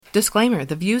Disclaimer,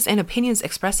 the views and opinions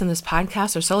expressed in this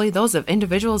podcast are solely those of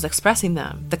individuals expressing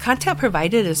them. The content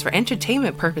provided is for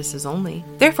entertainment purposes only.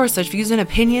 Therefore, such views and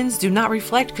opinions do not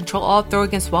reflect Control Alt, Throw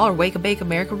Against Wall, or Wake a Bake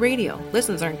America Radio.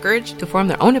 Listeners are encouraged to form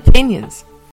their own opinions.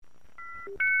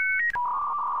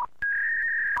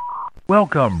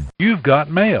 Welcome. You've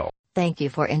got mail. Thank you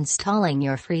for installing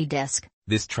your free disk.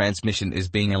 This transmission is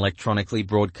being electronically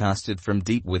broadcasted from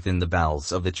deep within the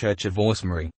bowels of the Church of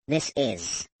Orsemery. This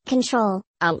is Control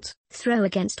Alt Throw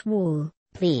Against Wall.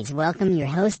 Please welcome your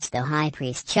hosts, the High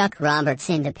Priest Chuck Roberts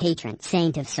and the patron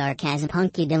saint of sarcasm,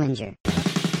 Punky Dillinger.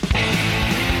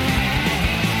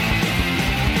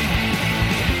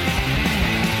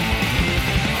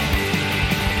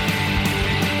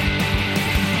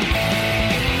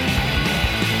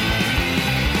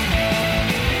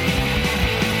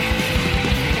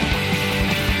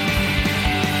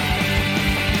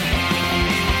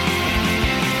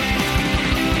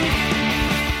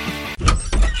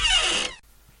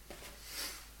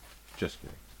 Just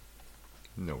kidding.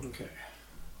 No. Okay.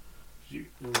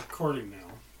 We're recording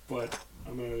now, but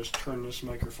I'm going to just turn this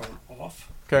microphone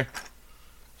off. Okay.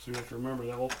 So you have to remember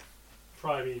that we'll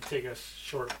probably take a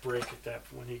short break at that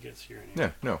when he gets here. Anyway. Yeah,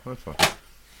 no, that's fine.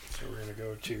 So we're going to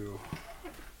go to...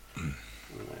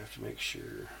 I have to make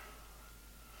sure...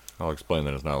 I'll explain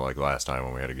that it's not like last time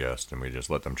when we had a guest and we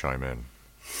just let them chime in.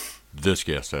 This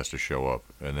guest has to show up,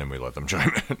 and then we let them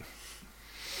chime in.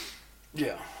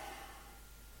 Yeah.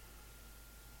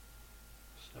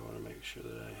 I want to make sure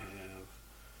that I have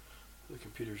the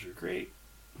computers are great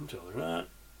until they're not.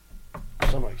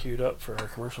 So I'm queued up for our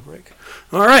commercial break.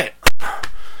 All right.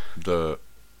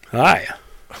 Hi.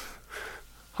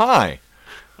 Hi.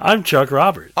 I'm Chuck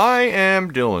Roberts. I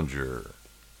am Dillinger.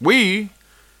 We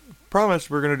promised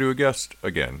we're going to do a guest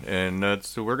again, and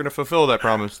we're going to fulfill that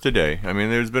promise today. I mean,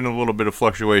 there's been a little bit of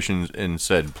fluctuations in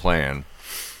said plan.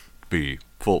 Be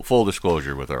full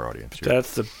disclosure with our audience here.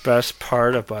 That's the best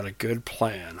part about a good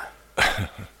plan.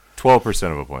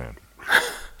 12% of a plan.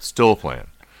 Still a plan.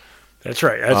 That's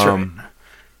right. Right.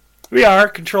 We are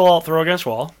Control Alt Throw Against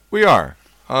Wall. We are.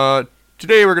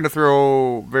 Today we're going to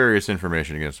throw various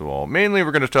information against the wall. Mainly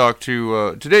we're going to talk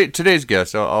to today's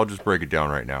guest. I'll just break it down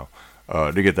right now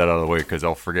to get that out of the way because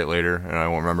I'll forget later and I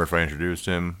won't remember if I introduced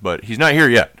him. But he's not here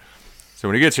yet. So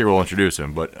when he gets here, we'll introduce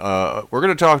him. But we're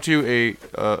going to talk to a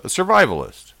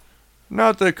survivalist.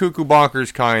 Not the cuckoo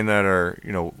bonkers kind that are,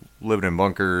 living in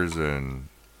bunkers and...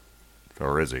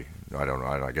 Or is he? I don't know.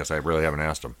 I guess I really haven't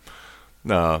asked him.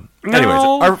 Anyways,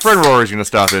 our friend Rory's going to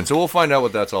stop in, so we'll find out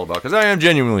what that's all about. Because I am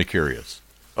genuinely curious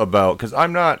about... Because I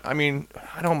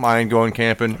don't mind going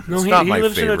camping. No, it's not my he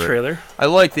lives favorite. In a trailer. I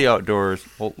like the outdoors.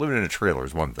 Well, living in a trailer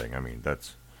is one thing.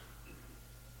 That's...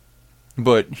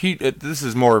 But this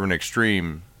is more of an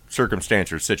extreme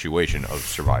circumstance or situation of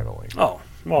surviving. Oh,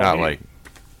 well, not like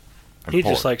he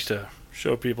just likes to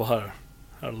show people how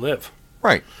to live.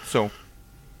 Right. So,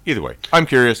 either way, I'm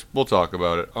curious. We'll talk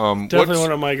about it. Definitely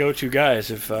one of my go-to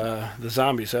guys if the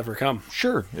zombies ever come.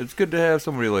 Sure, it's good to have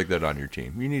somebody like that on your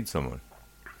team. You need someone.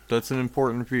 That's an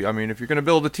important. I mean, if you're going to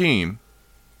build a team,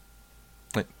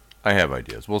 I have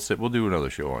ideas. We'll do another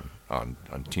show on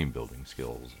team building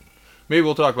skills. Maybe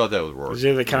we'll talk about that with Rory. Is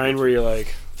he the kind where you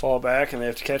fall back and they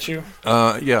have to catch you?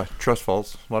 Yeah, trust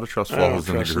falls. A lot of trust falls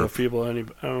in the group. People. I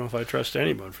don't know if I trust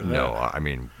anyone for that. No, I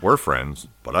mean we're friends,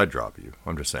 but I'd drop you.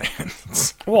 I'm just saying.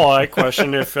 Well, I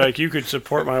question if you could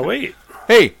support my weight.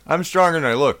 Hey, I'm stronger than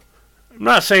I look. I'm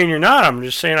not saying you're not. I'm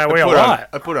just saying I weigh a lot.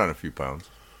 I put on a few pounds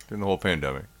during the whole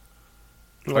pandemic.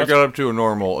 Well, I got up to a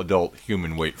normal adult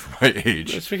human weight for my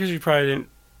age. That's because you probably didn't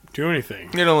do anything.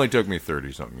 It only took me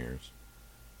 30-something years.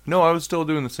 No, I was still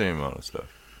doing the same amount of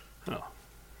stuff. Oh.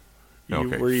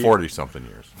 Okay, 40-something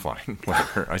years. Fine,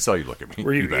 whatever. I saw you look at me,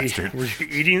 you bastard. Were you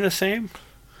eating the same?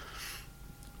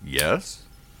 Yes.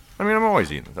 I mean, I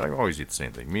always eat the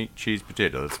same thing. Meat, cheese,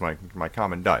 potato. That's my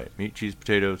common diet. Meat, cheese,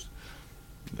 potatoes.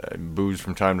 Booze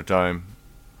from time to time.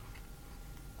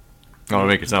 I don't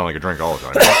make it sound like I drink all the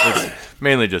time. It's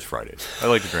mainly just Fridays. I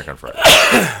like to drink on Fridays.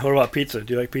 What about pizza?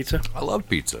 Do you like pizza? I love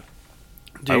pizza.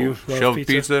 Do you shove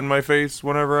pizza in my face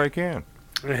whenever I can?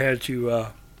 I had to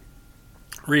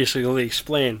recently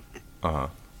explain to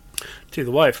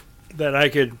the wife that I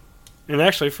could, and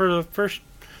actually for the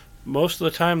most of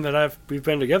the time that we've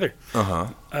been together,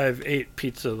 I've ate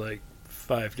pizza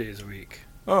 5 days a week.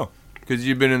 Oh, because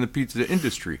you've been in the pizza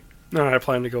industry. No, I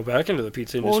plan to go back into the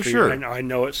pizza industry. Well, sure. I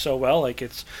know it so well.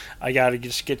 I got to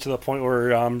just get to the point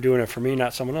where I'm doing it for me,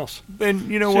 not someone else. And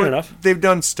you know what? Enough. They've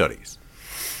done studies.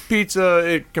 Pizza,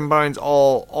 it combines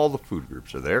all the food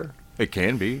groups are there. It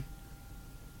can be.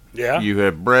 Yeah. You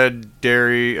have bread,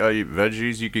 dairy,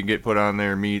 veggies you can get put on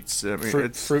there, meats. I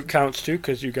mean, fruit counts too,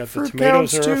 because you got the fruit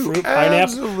tomatoes counts are a too, fruit.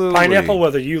 absolutely. Pineapple,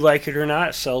 whether you like it or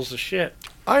not, sells the shit.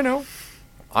 I know.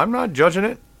 I'm not judging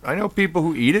it. I know people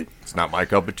who eat it. It's not my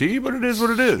cup of tea, but it is what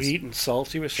it is. Sweet and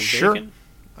salty with some Sure. bacon.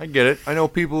 I get it. I know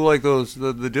people who like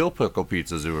the dill pickle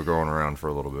pizzas that were going around for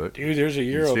a little bit. Dude, there's a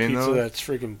Euro seen pizza those? that's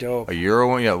freaking dope. A Euro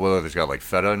one? Yeah, well, it's got like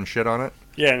feta and shit on it.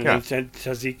 Yeah, and Yeah. it's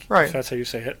tzatziki. Right. That's how you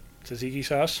say it. Tzatziki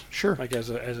sauce. Sure. Like as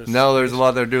a Now there's a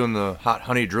lot they're doing the hot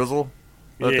honey drizzle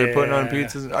that they're putting on Yeah.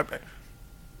 pizzas.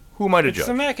 Who am I to It's judge?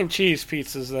 the mac and cheese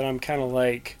pizzas that I'm kind of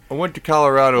like. I went to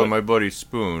Colorado with my buddy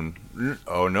Spoon.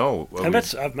 Oh no!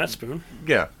 I've met Spoon.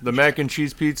 Yeah, the mac and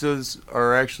cheese pizzas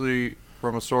are actually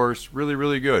from a source really,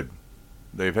 really good.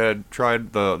 They've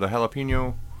tried the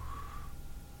jalapeno.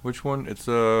 Which one? It's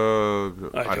I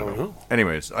don't know.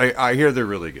 Anyways, I hear they're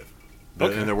really good.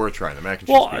 Okay. And they're worth trying. The mac and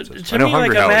cheese Well, pizzas. to I know me, like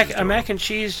Hungry Howie's is a doing mac them. and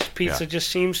cheese pizza Yeah. just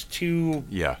seems too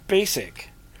Yeah. basic.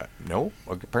 No,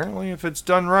 apparently if it's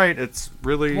done right, it's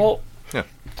really Well, yeah.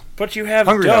 but you have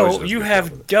Hungry Howie's dough. does You good have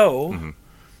job with it. dough, Mhm.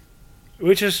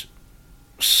 which is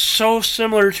so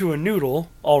similar to a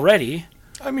noodle already.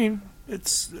 I mean,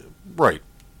 it's right.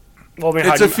 Well, I mean, It's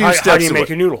how a do few you, steps how do you away. make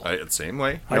a noodle? Same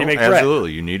way. How do you make bread?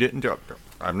 absolutely. You need it.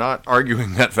 I'm not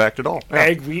arguing that fact at all. Yeah.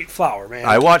 Egg, wheat, flour, man.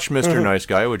 I watched Mr. Nice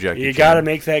Guy with Jackie You Chan. got to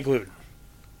make that glued.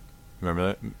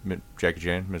 Remember that? Jackie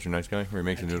Chan, Mr. Nice Guy, where he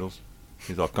makes the noodles?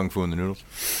 He's all kung fu in the noodles.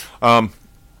 Um,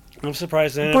 I'm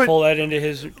surprised they But- didn't pull that into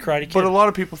his Karate Kid. but a lot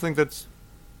of people think that's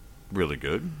really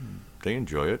good. They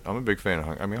enjoy it. I'm a big fan of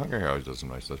Hungry Howie's does some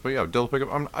nice stuff. But yeah, dill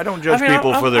pickle. I don't judge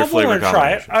people for their I'm flavor willing to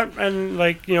try it. combination. And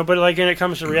like but like when it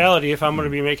comes to reality, if I'm going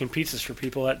to be making pizzas for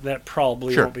people, that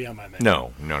probably Sure. won't be on my menu.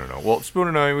 No. Well, Spoon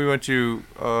and I, we went to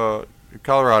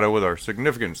Colorado with our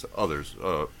significant others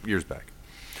years back.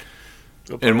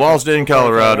 What part And of- whilst in what part of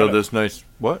Colorado, this nice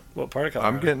what? What part of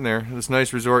Colorado? I'm getting there. This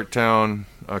nice resort town,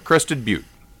 Crested Butte,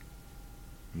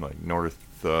 like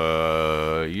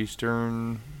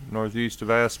northeast of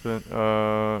Aspen.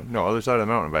 No, other side of the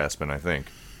mountain of Aspen, I think.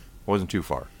 Wasn't too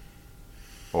far.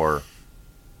 Or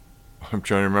I'm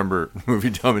trying to remember the movie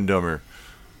Dumb and Dumber.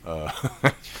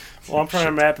 Well, I'm trying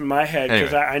to map in my head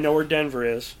because Anyway. I know where Denver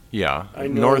is. Yeah, I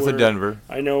know north where- of Denver.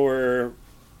 I know where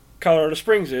Colorado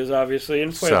Springs is, obviously,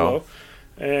 in Pueblo. South.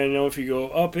 And I know if you go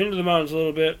up into the mountains a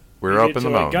little bit, We're you up get in to the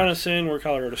like mountain. Gunnison, where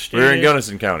Colorado State We're in is.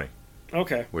 Gunnison County.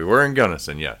 Okay. We were in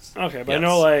Gunnison, yes. Okay, but I Yes.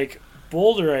 know like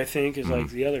Boulder, I think, is like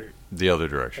the other The other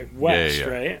direction. like west, yeah.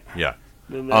 right? Yeah.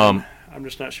 And then I'm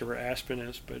just not sure where Aspen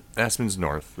is, but Aspen's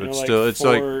north. you know, It's like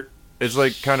still Fort, it's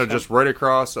like kind of just right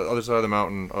across the other side of the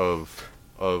mountain of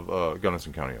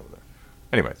Gunnison County over there.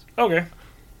 Anyways, okay.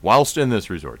 whilst in this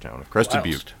resort town of Crested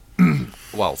Butte,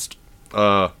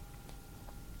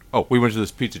 we went to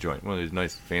this pizza joint, one of these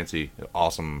nice, fancy,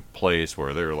 awesome place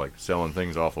where they're like selling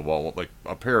things off the wall, like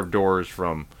a pair of doors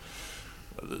from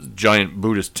a giant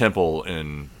Buddhist temple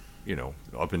in,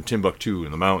 up in Timbuktu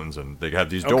in the mountains, and they have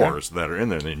these doors that are in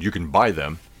there, and you can buy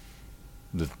them.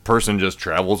 The person just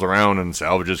travels around and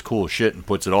salvages cool shit and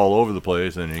puts it all over the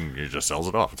place, and he just sells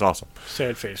it off. It's awesome.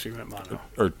 Sad face, we went mono.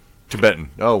 Or Tibetan.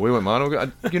 Oh, we went mono.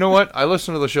 You know what? I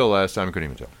listened to the show last time. Couldn't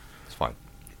even tell. It's fine.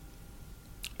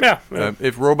 Yeah.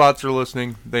 If robots are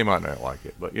listening, they might not like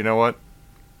it. But you know what?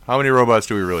 How many robots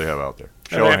do we really have out there?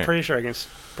 I'm pretty sure I can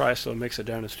probably still mix it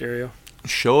down to stereo.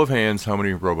 Show of hands, how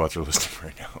many robots are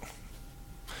listening right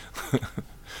now?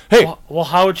 Hey! Well,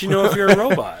 how would you know if you're a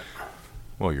robot?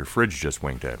 Well, your fridge just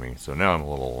winked at me, so now I'm a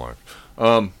little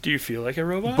alarmed. Do you feel like a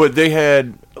robot? But they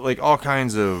had like all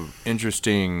kinds of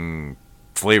interesting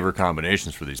flavor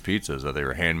combinations for these pizzas that they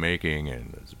were hand making,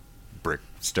 and this brick,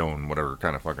 stone, whatever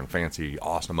kind of fucking fancy,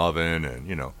 awesome oven,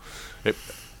 and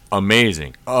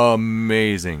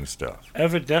amazing stuff.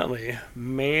 Evidently,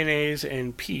 mayonnaise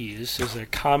and peas is a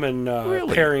common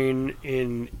Really? pairing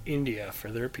in India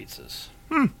for their pizzas.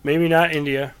 Maybe not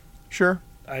India. Sure.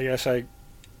 I guess I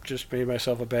just made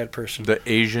myself a bad person. The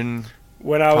Asian.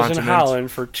 When I was in continent?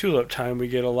 Holland for Tulip Time, we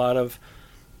get a lot of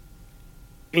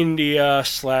India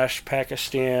 /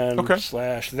 Pakistan /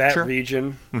 that Sure.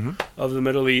 region Mhm. of the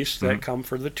Middle East that come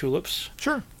for the tulips.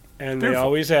 Sure. And they Beautiful.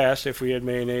 always asked if we had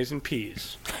mayonnaise and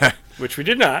peas, which we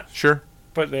did not. Sure.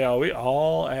 But they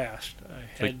all asked.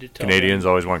 I had to tell Canadians them,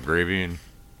 always want gravy and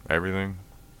everything.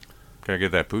 Can I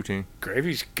get that poutine?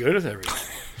 gravy's good with everything.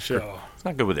 So, It's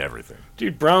not good with everything.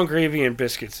 dude, brown gravy and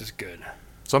biscuits is good.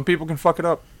 Some people can fuck it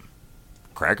up.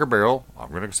 Cracker Barrel, I'm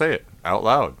going to say it out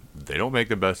loud. They don't make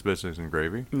the best biscuits and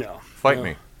gravy. No. Fight no.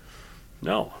 me.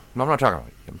 No. No, I'm not talking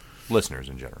about listeners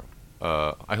in general.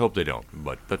 I hope they don't,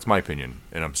 but that's my opinion,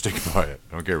 and I'm sticking by it.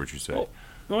 I don't care what you say. Well,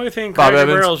 The only thing Bob Cracker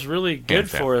Evans, Barrel's really good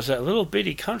hands down. for is that little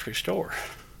bitty country store.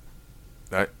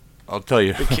 I'll tell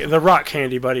you. The rock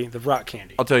candy, buddy. The rock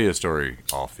candy. I'll tell you a story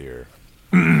off the air.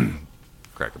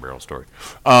 Cracker Barrel story.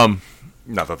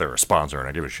 Not that they're a sponsor and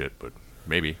I give a shit, but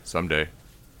maybe someday.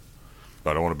 But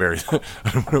I don't want to bury.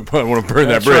 I don't want to burn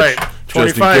that That's bridge. right.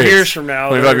 25 years from now.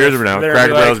 25 years from now,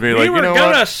 Cracker Barrel's be like, you know we were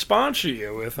gonna what? sponsor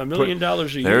you with $1 million a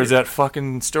year. There's that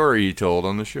fucking story you told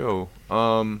on the show.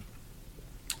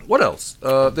 What else?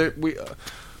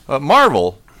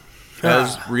 Marvel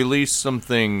has released some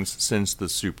things since the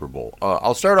Super Bowl.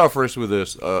 I'll start off first with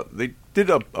this. They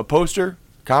did a poster,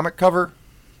 comic cover,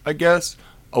 I guess,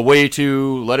 a way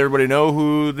to let everybody know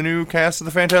who the new cast of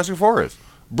the Fantastic Four is.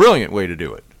 Brilliant way to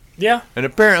do it. Yeah. And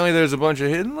apparently there's a bunch of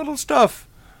hidden little stuff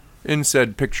in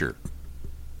said picture.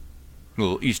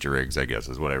 Little Easter eggs, I guess,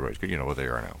 is what everybody's, you know what they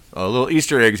are now. Little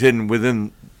Easter eggs hidden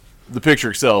within the picture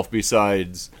itself.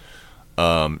 Besides,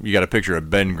 you got a picture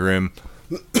of Ben Grimm.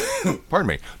 Pardon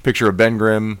me. Picture of Ben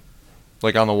Grimm,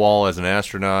 like on the wall as an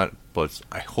astronaut. But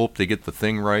I hope they get the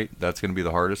thing right. That's going to be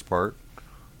the hardest part.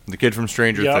 The kid from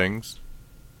Stranger Things.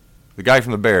 The guy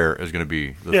from The Bear is going to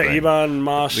be the thing. Ebon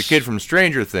Moss. The kid from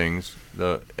Stranger Things,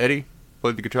 the Eddie,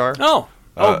 played the guitar. Oh,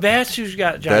 that's who's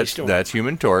got Johnny Storm. That's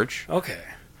Human Torch. Okay.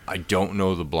 I don't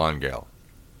know the blonde gal.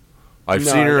 I've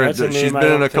No, seen her. that's a name She's I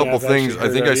been in don't a think couple I've things. actually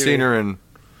I think heard I've of seen either. her in.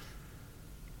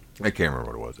 I can't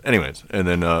remember what it was. Anyways, and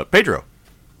then Pedro.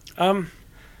 I'm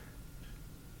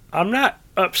not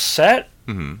upset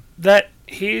that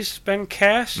he's been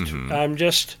cast. I'm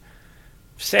just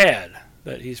sad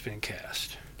that he's been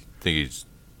cast. Think he's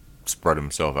spread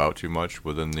himself out too much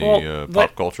within the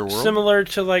pop culture world. Similar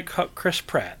to like Chris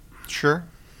Pratt. Sure.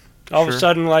 All of a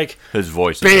sudden, like his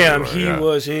voice. Bam! Is He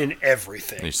was in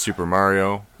everything. He's Super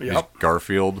Mario. Yep. He's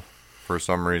Garfield for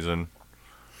some reason.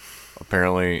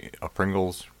 Apparently, a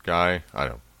Pringles guy. I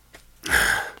don't.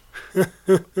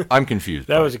 I'm confused.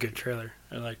 That was a good trailer.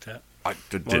 I like that. I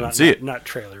didn't see it. Not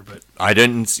trailer, but I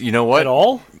didn't. You know what? At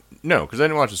all? No, because I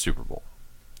didn't watch the Super Bowl.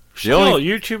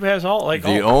 YouTube has all like.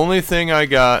 The only thing I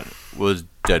got was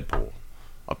Deadpool.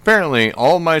 Apparently,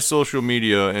 all my social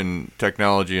media and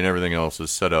technology and everything else is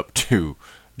set up to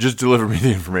just deliver me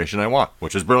the information I want,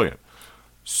 which is brilliant.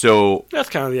 So that's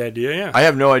kind of the idea, yeah. I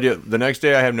have no idea. The next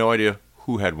day, I have no idea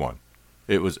who had won.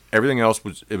 It was everything else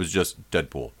was. It was just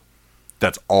Deadpool.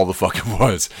 That's all the fuck it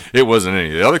was. It wasn't any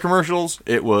of the other commercials.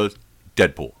 It was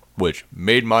Deadpool, which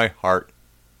made my heart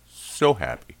so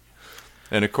happy.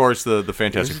 And of course, the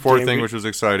Fantastic Four thing, which was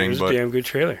exciting. It was a damn good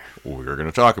trailer. We're going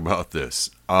to talk about this.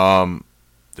 Well,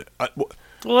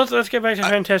 let's get back to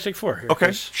Fantastic Four. Here,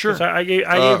 okay, sure. I gave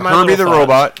my Herbie the thoughts.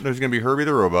 Robot. There's going to be Herbie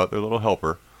the Robot, their little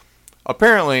helper.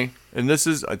 Apparently, and this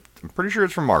is, I'm pretty sure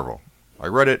it's from Marvel. I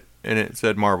read it, and it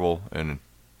said Marvel, and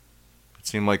it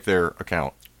seemed like their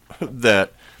account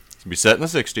that it's going to be set in the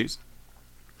 60s,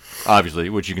 obviously,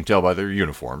 which you can tell by their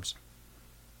uniforms,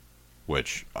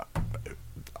 which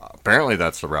apparently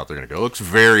that's the route they're going to go. It looks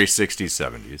very 60s,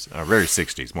 70s. Very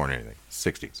 60s, more than anything.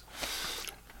 60s.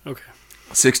 Okay.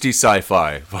 60s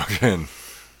sci-fi fucking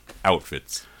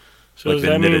outfits. So like does the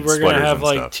that mean knitted we're going to sweaters have and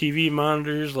like stuff. TV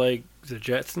monitors like the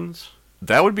Jetsons?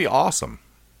 That would be awesome.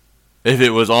 If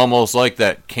it was almost like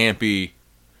that campy,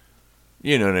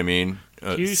 you know what I mean?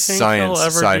 Do you think science, they'll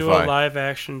ever sci-fi. do a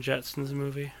live-action Jetsons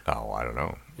movie? Oh, I don't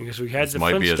know. Because we had This the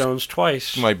might be Flintstones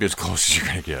twice. Might be as close as you're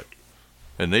going to get.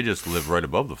 And they just live right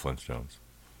above the Flintstones.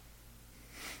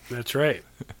 That's right.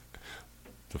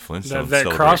 The Flintstones That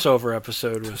celebrate- crossover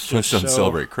episode was just Flintstones so...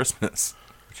 celebrate Christmas,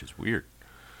 which is weird.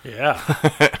 Yeah.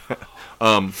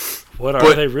 What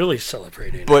are they really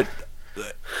celebrating? But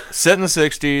set in the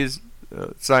 60s,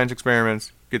 science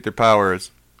experiments, get their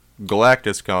powers.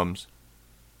 Galactus comes,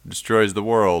 destroys the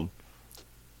world.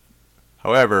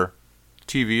 However,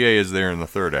 TVA is there in the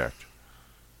third act.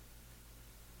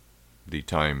 The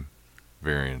Time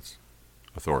Variance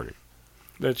Authority.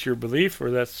 That's your belief,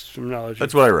 or that's some knowledge?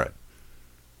 That's what I read.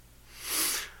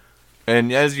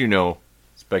 And as you know,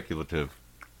 speculative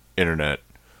internet,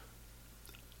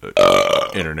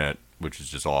 which is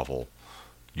just awful,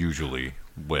 usually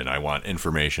when I want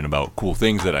information about cool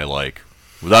things that I like,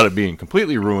 without it being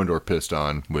completely ruined or pissed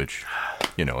on, which,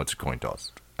 you know, it's a coin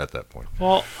toss at that point.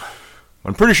 Well,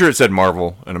 I'm pretty sure it said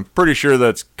Marvel, and I'm pretty sure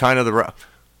that's kind of the route.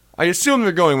 I assume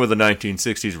they're going with the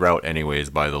 1960s route anyways,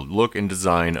 by the look and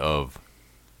design of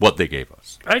what they gave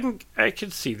us. I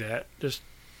could see that. Just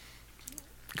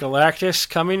Galactus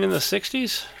coming in the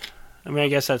 60s? I mean, I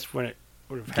guess that's when it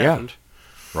would have happened.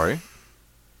 Right?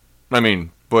 I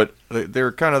mean, but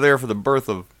they're kind of there for the birth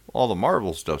of all the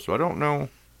Marvel stuff, so I don't know.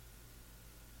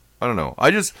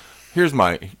 I just here's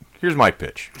my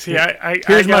pitch. See, I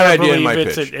here's my gotta idea and believe my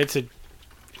pitch. it's a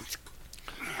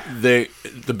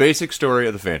The basic story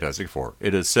of the Fantastic Four.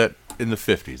 It is set in the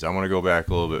 50s. I want to go back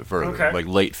a little bit further, like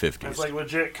late 50s. That's like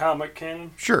legit comic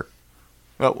canon? Sure.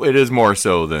 Well, it is more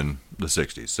so than the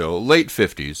 60s. So late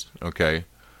 50s, okay.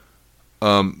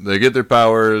 They get their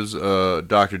powers.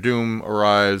 Doctor Doom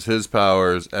arrives, his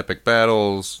powers, epic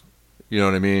battles. You know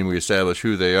what I mean? We establish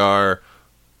who they are.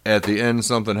 At the end,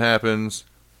 something happens.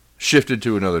 Shifted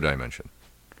to another dimension.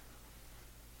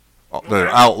 They're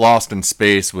out lost in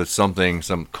space with something,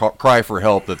 some cry for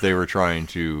help that they were trying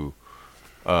to...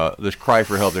 this cry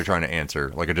for help they're trying to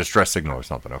answer, like a distress signal or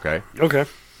something, okay? Okay.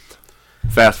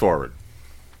 Fast forward.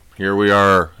 Here we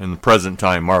are in the present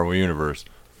time Marvel Universe.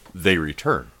 They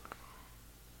return.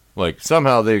 Like,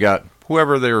 somehow they got...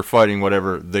 Whoever they were fighting,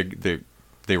 whatever,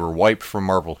 they were wiped from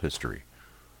Marvel history.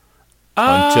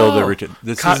 Until they return.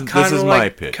 This is my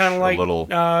pitch. Kind of like a little...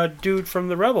 dude from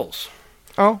the Rebels.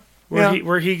 Oh,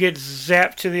 Where he gets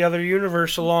zapped to the other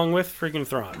universe along with freaking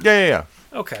Thrawn. Yeah.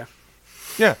 Okay.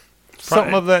 Yeah.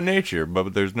 Something of that nature,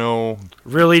 but there's no...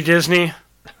 Really, Disney?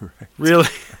 Right. Really?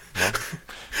 Well,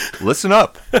 listen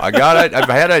up. I've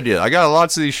had ideas. I got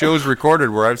lots of these shows recorded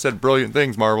where I've said brilliant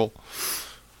things, Marvel.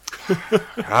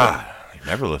 God, they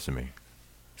never listen to me.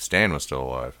 Stan was still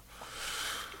alive.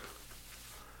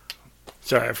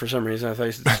 Sorry, for some reason I thought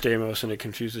you said Stamos and it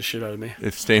confused the shit out of me.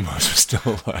 If Stamos was still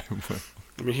alive.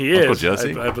 I mean, he Uncle is,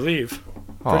 Jesse? I believe.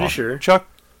 Aw, Pretty sure. Chuck,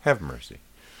 have mercy.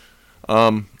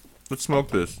 Let's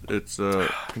smoke this. It's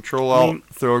Control Alt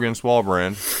Throw Against Wall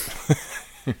brand.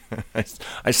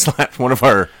 I slapped one of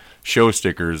our show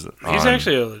stickers. He's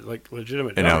actually a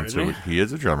legitimate drummer, isn't he? He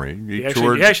is a drummer. He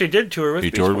actually did tour with.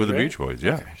 He toured with the Beach Boys.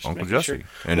 Yeah, okay, Uncle Jesse sure.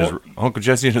 and Uncle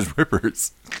Jesse and his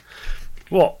Rippers.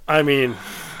 Well, I mean,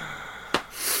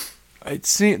 I'd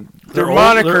seen their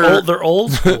moniker. They're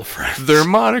old school friends. Their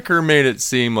moniker made it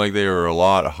seem like they were a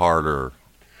lot harder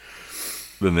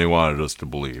than they wanted us to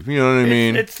believe. You know what I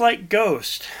mean? It's like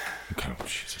Ghost. Oh,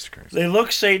 Jesus Christ! They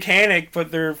look satanic,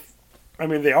 but they're. I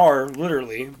mean, they are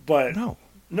literally, but no,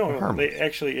 they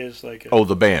actually is like.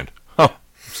 The band. Oh,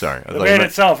 sorry. The band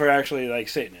itself are actually like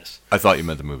Satanists. I thought you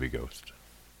meant the movie Ghost.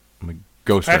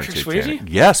 Ghost Patrick Swayze?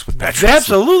 Yes, with Patrick.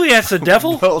 Absolutely, that's the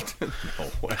devil. No.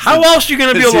 How else are you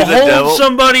going to be able to hold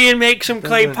somebody and make some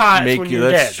clay pots when you're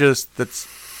dead? That's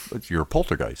you're a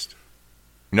poltergeist.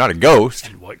 You're not a ghost.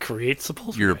 And what creates the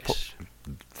poltergeist? You're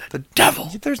the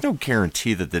devil. There's no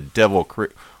guarantee that the devil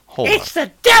It's the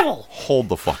devil. Hold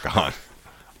the fuck on.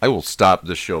 I will stop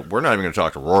this show. We're not even going to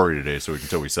talk to Rory today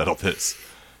until we settle this.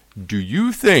 Do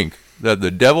you think that the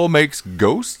devil makes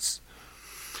ghosts?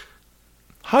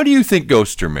 How do you think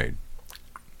ghosts are made?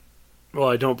 Well,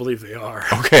 I don't believe they are.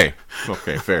 Okay,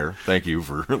 fair. Thank you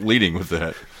for leading with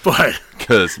that. But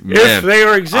because if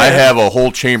they exist, I have a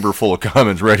whole chamber full of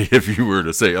comments ready if you were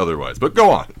to say otherwise. But go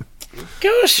on.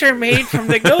 Ghosts are made from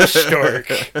the ghost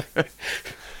stork.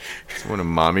 It's when a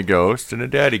mommy ghost and a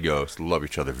daddy ghost love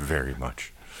each other very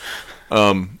much.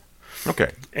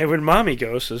 Okay. And when mommy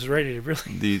ghost is ready to really...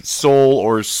 The soul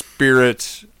or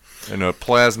spirit in a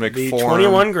plasmic form...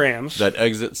 21 grams. That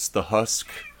exits the husk.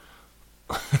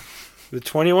 The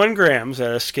 21 grams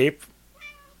at escape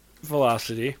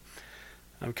velocity.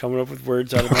 I'm coming up with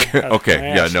words out of my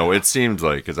ass. It seems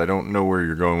like... Because I don't know where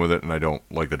you're going with it, and I don't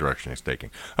like the direction it's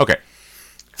taking. Okay.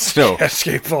 So...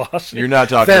 Escape velocity. You're not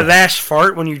talking... That last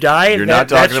fart when you die? You're not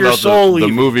talking about the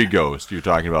movie Ghost. You're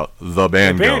talking about the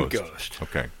band Ghost.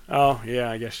 Okay. Oh, yeah,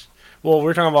 I guess. Well,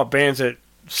 we're talking about bands that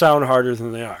sound harder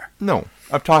than they are. No.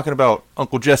 I'm talking about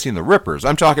Uncle Jesse and the Rippers.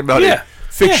 I'm talking about a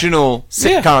fictional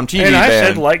sitcom TV and band. I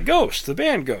said like Ghost, the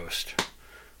band Ghost.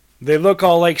 They look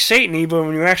all like Satan-y, but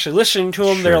when you actually listen to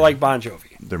them, they're like Bon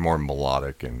Jovi. They're more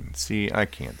melodic. And see, I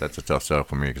can't. That's a tough sell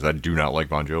for me because I do not like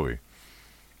Bon Jovi.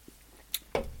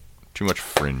 Too much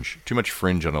fringe. Too much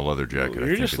fringe on a leather jacket. Well,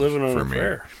 you're just living on a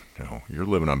prayer. No, you're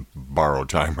living on borrowed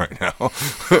time right now.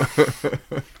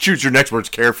 Choose your next words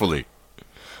carefully.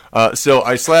 So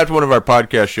I slapped one of our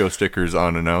podcast show stickers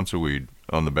on an ounce of weed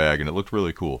on the bag, and it looked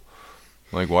really cool.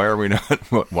 Like, why don't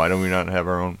we not have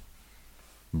our own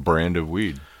brand of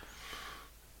weed?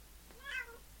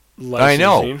 Licensing.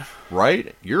 I know,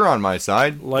 right? You're on my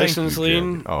side.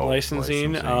 Licensing.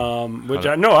 Licensing. How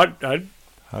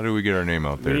do we get our name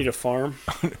out there? We need a farm.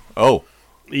 Oh.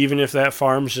 Even if that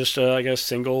farm's just like a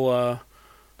single...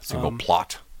 single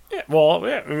plot. Yeah, well,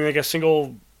 yeah. I mean, like a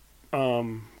single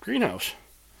greenhouse.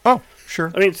 Oh,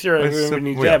 sure. I mean, theoretically, we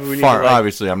need that, but we need farm.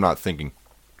 Obviously, I'm not thinking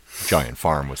giant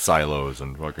farm with silos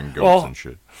and fucking goats and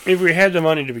shit. If we had the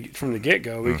money from the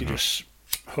get-go, we could just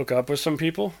hook up with some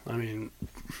people. I mean...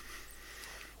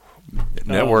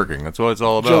 Networking, that's what it's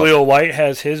all about. Jaleel White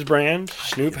has his brand.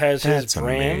 Snoop has his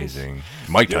brand. Amazing.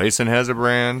 Mike Tyson has a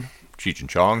brand. Cheech and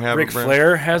Chong have Ric a brand?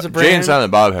 Flair has a brand. Jay and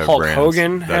Silent Bob have Hulk brands.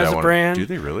 Hogan that has I a wanna- brand. Do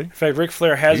they really? In fact, Ric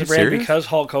Flair has Are a brand you serious? because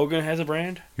Hulk Hogan has a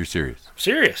brand. You're serious?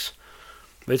 Serious.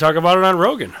 They talk about it on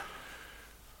Rogan.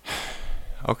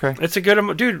 Okay. It's a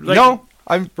good dude. Like, No,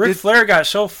 Ric Flair got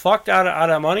so fucked out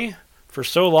of money for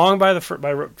so long by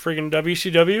freaking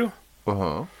WCW.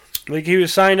 Uh-huh. Like he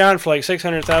was signed on for like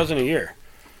 $600,000 a year,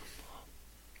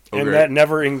 and Okay. that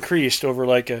never increased over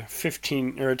like a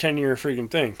 15 or a 10-year freaking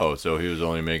thing. Oh, so he was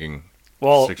only making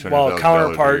While $600,000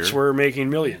 counterparts a year? were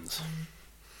making millions.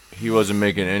 He wasn't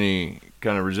making any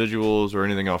kind of residuals or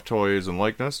anything off toys and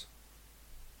likeness?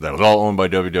 That was all owned by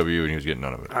WW and he was getting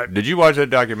none of it. Did you watch that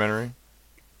documentary?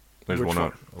 There's Which one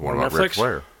one? one On about Ric Netflix?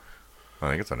 Flair. I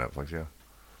think it's on Netflix, yeah.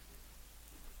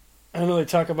 I know they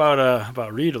talk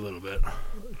about Reed a little bit.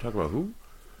 Talk about who?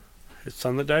 His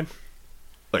son that died.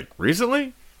 Like,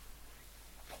 recently?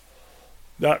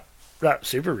 Not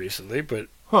super recently, but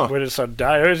Huh. when his son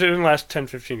died, it was in the last 10,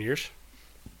 15 years.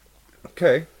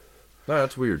 Okay.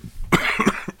 That's weird.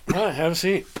 All right, have a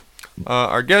seat.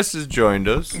 Our guest has joined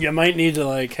us. You might need to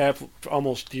like have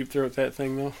almost deep throat that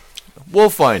thing though. We'll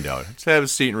find out. Let's have a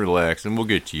seat and relax, and we'll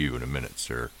get to you in a minute,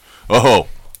 sir. Oh,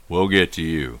 we'll get to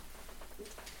you.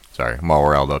 Sorry, I'm all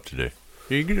riled up today.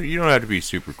 You don't have to be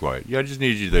super quiet. Yeah, I just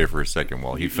need you there for a second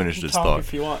while he finished his Talk thought.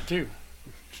 if you want to.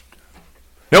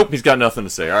 Nope, he's got nothing to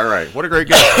say. All right, what a great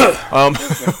guy.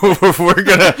 We're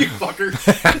gonna. You fucker.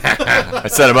 I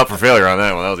set him up for failure on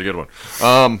that one. That was a good one.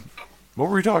 What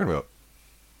were we talking about?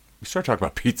 We started talking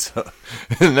about pizza,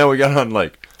 and then we got on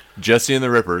like Jesse and the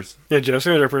Rippers, Yeah, Jesse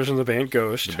and the Rippers and the band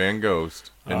Ghost. the band Ghost,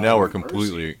 and now we're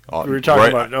completely. We were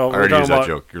talking about. No, I we were already talking used that about.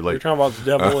 joke. You're We were late. talking about the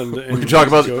devil and We can talk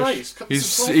about- Ghost. Christ, cut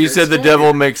some He said the sulfur, devil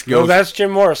it's makes No, ghosts. that's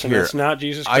Jim Morrison. Here. That's not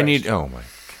Jesus Christ. I need. Oh my!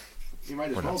 You might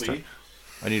as We're well not be.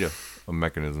 I need a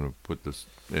mechanism to put this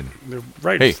in. They're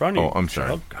right Hey, in front of you. I'm sorry.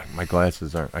 child. God, my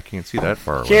glasses aren't. I can't see that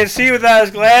far away. Can't see without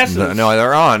his glasses. No,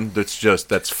 they're on.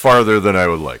 That's farther than I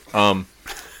would like. All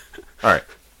right.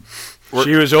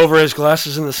 She was over his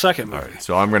glasses in the second movie. All right.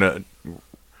 So I'm gonna.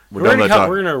 We're done gonna, that talk.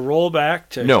 we're gonna roll back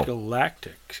to No.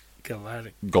 Galactic.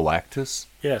 Galactus,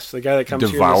 Yes, the guy that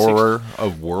comes Devourer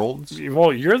of Worlds. here.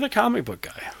 Well, you're the comic book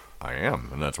guy. I am,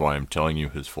 and that's why I'm telling you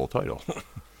his full title.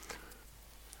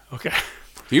 Okay.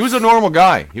 He was a normal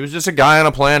guy. He was just a guy on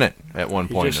a planet at one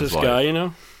He's point just in his this life. guy, you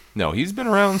know? No, he's been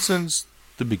around since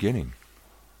the beginning.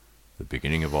 The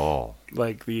beginning of all.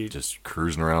 Like the Just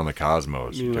cruising around the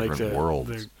cosmos, you know, like different the, worlds.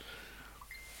 the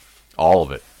All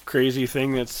of it. crazy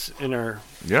thing that's in our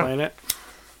Yeah. planet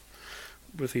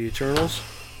with the Eternals.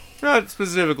 Not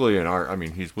specifically in our. I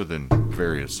mean, he's within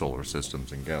various solar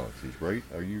systems and galaxies, right?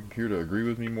 Are you here to agree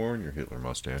with me more in your Hitler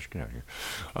mustache? Get out of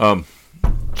here.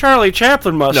 Charlie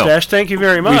Chaplin mustache. Thank you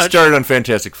very much. We started on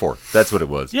Fantastic Four. That's what it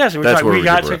was. Yes, and That's where we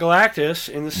got were to at. Galactus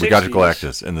in the 60s. We got to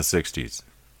Galactus in the 60s.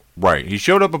 Right. He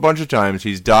showed up a bunch of times.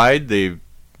 He's died. They've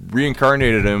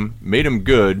reincarnated him, made him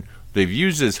good. They've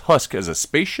used his husk as a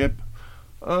spaceship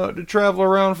to travel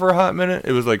around for a hot minute.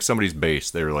 It was like somebody's base.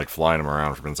 They were like flying him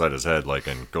around from inside his head, like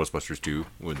in Ghostbusters 2,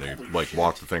 when they like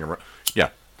walk the thing around. Yeah.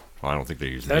 Well, I don't think they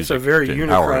used That's a music very to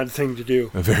empower Unicron it. thing to do.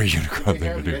 A very Unicron They thing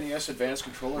have to the do. NES Advanced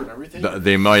Controller and everything.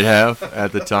 They might have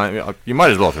at the time. You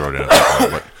might as well throw it in. At that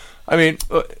point, but, I mean,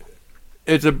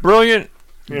 it's a brilliant.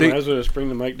 You they- might as well just bring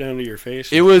the mic down to your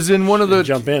face. It was in one of the.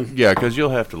 Jump in. Yeah, because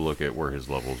you'll have to look at where his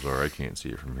levels are. I can't see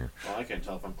it from here. Well, I can't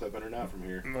tell if I'm clipping or not from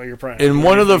here. Well, you're probably In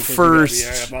one of the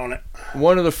first- on it.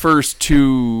 One of the first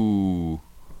two.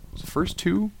 Was the first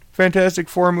two Fantastic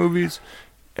Four movies?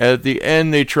 At the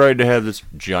end, they tried to have this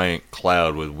giant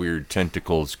cloud with weird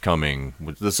tentacles coming.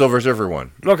 With the Silver Surfer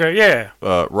one. Okay, yeah.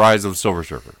 Rise of Silver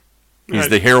Surfer. He's Right.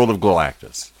 the Herald of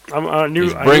Galactus. I knew.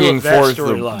 He's I bringing knew of that forth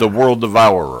storyline. the World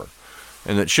Devourer.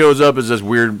 And it shows up as this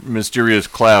weird, mysterious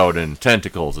cloud and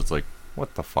tentacles. It's like,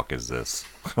 what the fuck is this?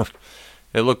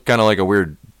 It looked kind of like a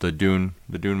weird, the Dune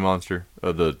monster.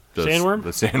 The Sandworm? The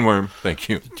sandworm. Thank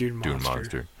you. Dune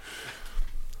monster.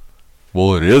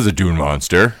 Well, it is a Dune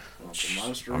monster. Well, it's a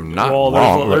monster. I'm not Well, there's-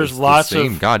 wrong. but there's it's lots the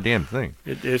same of- goddamn thing.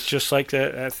 It's just like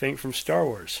that thing from Star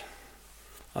Wars.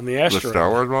 On the The asteroid. Star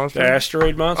Wars monster? The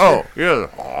asteroid monster. Oh,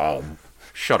 yeah.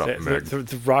 Shut up, The, Meg. the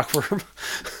rockworm.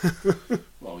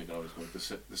 Well, we can always go with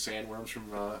the sandworms from.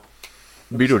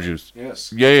 Beetlejuice.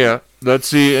 Yes. Yeah. Let's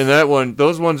see, and that one,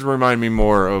 those ones remind me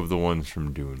more of the ones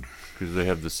from Dune because they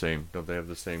have the same. Don't they have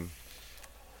the same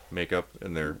makeup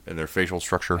in their facial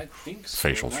structure? I think so.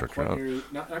 Facial not structure.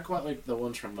 Quite not quite like the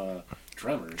ones from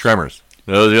Tremors. Tremors.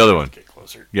 That was the other one. Get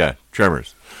closer. Yeah,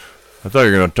 Tremors. I thought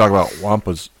you were going to talk about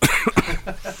Wampas.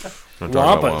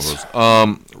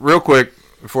 Wampas. Real quick,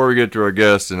 before we get to our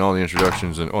guests and all the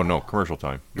introductions and commercial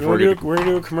time. We're gonna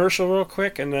do a commercial real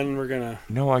quick, and then we're gonna.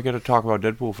 No, I got to talk about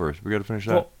Deadpool first. We got to finish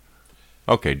that. Well,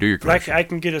 okay, do your commercial. I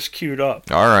can get us queued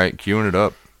up. All right, queuing it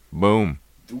up. Boom.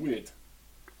 Do it.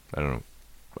 I don't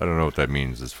know what that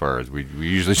means as far as we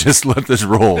usually just let this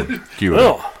roll and cue it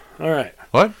up. Oh, all right.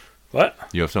 What? What?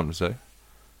 You have something to say?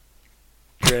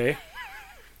 Jay,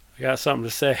 I got something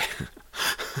to say.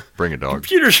 Bring it, dog.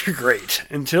 Computers are great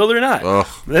until they're not. Ugh.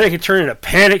 Then they can turn into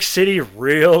Panic City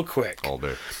real quick. All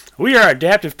day. We are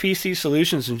Adaptive PC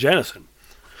Solutions in Jenison.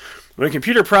 When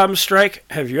computer problems strike,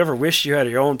 have you ever wished you had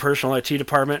your own personal IT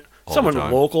department? All Someone the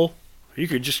time. local you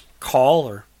could just call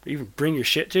or even bring your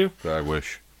shit to? I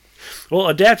wish. Well,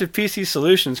 Adaptive PC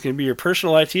Solutions can be your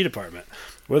personal IT department,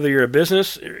 whether you're a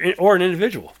business or an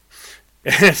individual.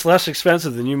 And it's less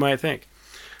expensive than you might think.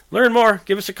 Learn more.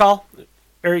 Give us a call.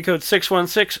 Area code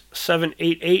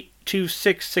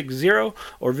 616-788-2660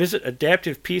 or visit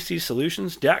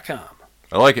adaptivepcsolutions.com.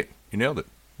 I like it. You nailed it.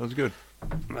 That was good.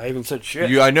 I even said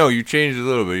shit. I know you changed it a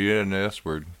little bit. You had an S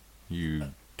word.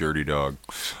 You dirty dog.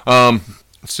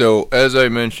 So as I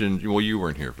mentioned, well, you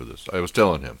weren't here for this. I was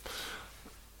telling him,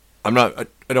 I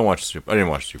didn't watch Super Bowl. I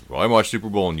haven't watched Super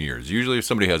Bowl in years. Usually, if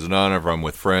somebody has it on, if I'm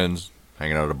with friends,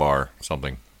 hanging out at a bar,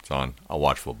 something, it's on, I'll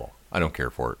watch football. I don't care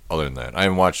for it. Other than that, I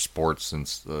haven't watched sports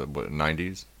since the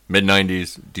 90s, mid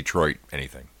 90s, Detroit,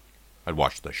 anything. I'd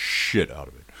watch the shit out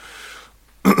of it.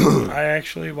 I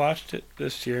actually watched it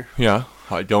this year. Yeah,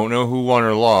 I don't know who won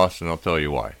or lost, and I'll tell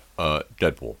you why.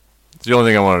 Deadpool. It's the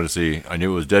only thing I wanted to see. I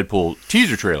knew it was Deadpool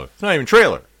teaser trailer. It's not even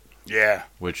trailer. Yeah.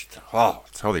 Which, it's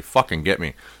how they fucking get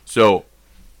me. So,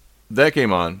 that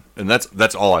came on, and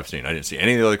that's all I've seen. I didn't see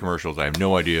any of the other commercials. I have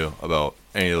no idea about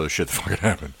any of the shit that fucking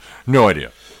happened. No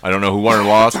idea. I don't know who won or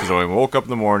lost, because when I woke up in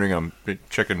the morning, I'm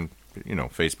checking,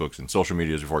 Facebooks and social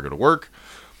medias before I go to work.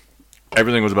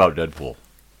 Everything was about Deadpool.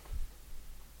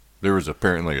 There was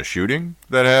apparently a shooting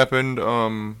that happened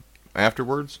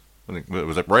afterwards.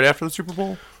 Was it right after the Super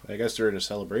Bowl? I guess during a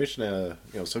celebration, I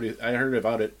heard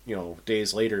about it,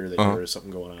 days later that there was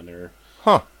something going on there.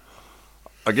 Huh.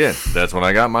 Again, that's when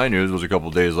I got my news. Was a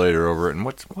couple days later over it. And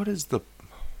what is the?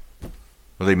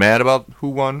 Are they mad about who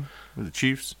won? The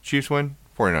Chiefs? Chiefs win.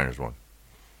 49ers won.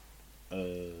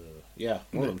 Yeah,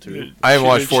 one of them too. I haven't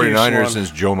watched 49ers since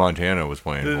Joe Montana was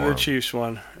playing for The them. Chiefs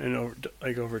won in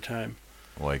overtime.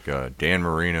 Like Dan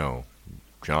Marino,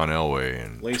 John Elway,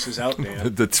 and Laces out,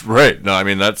 man. That's right. No, I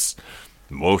mean that's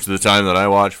most of the time that I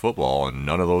watch football, and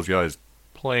none of those guys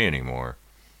play anymore.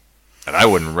 And I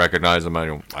wouldn't recognize them. I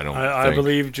don't. I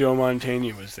believe Joe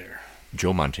Montana was there.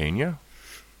 Joe Montana,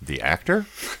 the actor.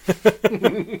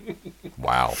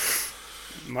 Wow.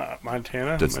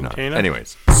 Montana. That's Montana. not.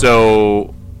 Anyways,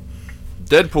 so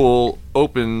Deadpool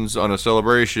opens on a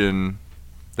celebration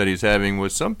that he's having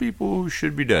with some people who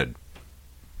should be dead.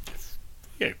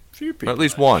 Yeah, few people. At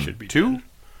least one, two,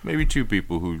 maybe two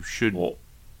people who should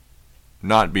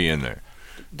not be in there.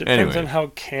 Depends on how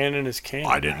canon is canon.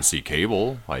 I didn't see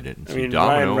Cable. I didn't see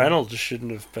Domino. Ryan Reynolds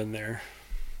shouldn't have been there.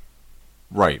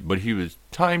 Right, but he was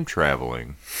time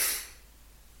traveling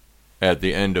at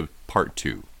the end of part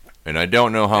 2. And I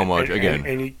don't know how much, again.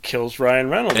 And he kills Ryan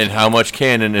Reynolds. And how much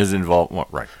canon is involved. Well,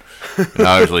 right. And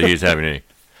obviously, he's having a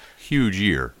huge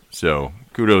year. So,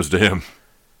 kudos to him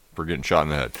for getting shot in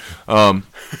the head.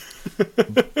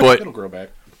 But It'll grow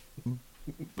back.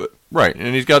 But right,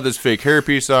 and he's got this fake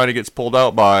hairpiece on. He gets pulled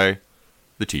out by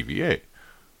the TVA.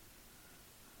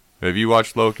 Have you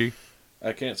watched Loki?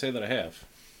 I can't say that I have.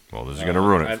 Well, this is going to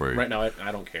ruin it for you. Right now,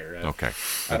 I don't care. Okay.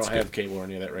 I don't have cable or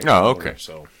any of that right now. Oh, okay.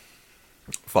 So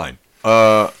fine.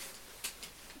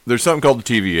 There's something called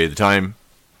the TVA, the Time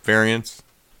Variance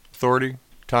Authority.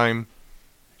 Time.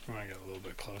 I get a little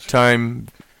bit closer. Time.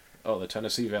 Oh, the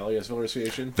Tennessee Valley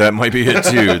Association? That might be it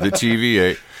too. The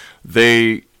TVA.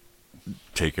 They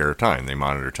take care of time. They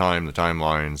monitor time, the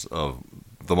timelines of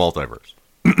the multiverse.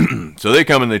 So they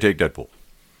come and they take Deadpool.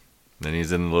 And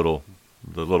he's in the little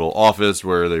office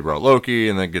where they brought Loki,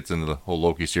 and then gets into the whole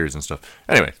Loki series and stuff.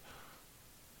 Anyway.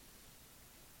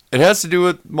 It has to do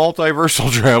with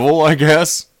multiversal travel, I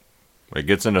guess. It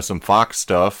gets into some Fox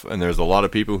stuff, and there's a lot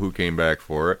of people who came back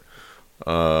for it.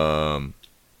 A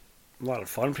lot of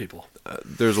fun people.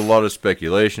 There's a lot of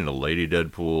speculation. A Lady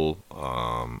Deadpool.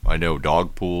 I know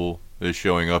Dogpool is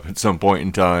showing up at some point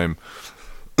in time.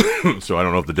 So I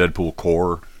don't know if the Deadpool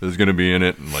core is going to be in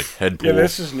it, and like Headpool. Yeah,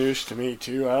 this is news to me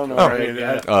too. I don't know any of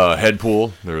that.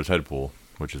 Headpool. There was Headpool,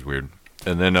 which is weird.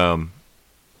 And then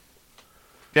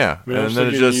yeah, and then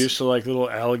it's just used to like little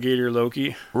alligator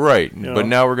Loki. Right, you know? But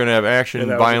now we're going to have action,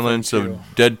 violence of too.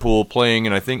 Deadpool playing,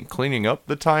 and I think cleaning up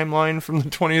the timeline from the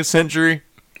 20th century.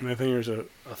 And I think there's a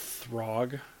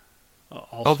Throg.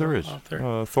 Oh, there is.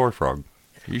 Thor Frog.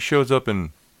 He shows up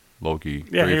in Loki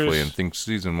briefly, and think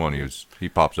season 1 he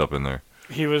pops up in there.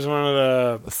 He was one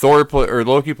of the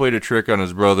Loki played a trick on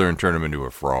his brother and turned him into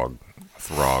a frog.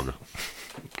 Throg.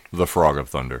 The Frog of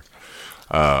Thunder.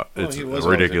 It's a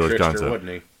ridiculous concept. Wasn't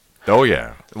he? Oh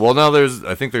yeah. Well, now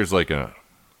I think there's like a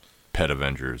Pet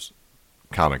Avengers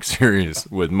comic series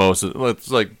with most of it's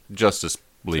like Justice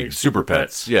League, like Super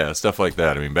Pets. Yeah, stuff like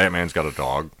that. I mean, Batman's got a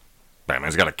dog.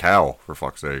 Batman's got a cow, for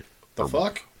fuck's sake. The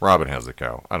fuck? Robin has a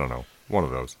cow. I don't know. One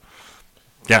of those.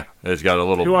 Yeah, it's got a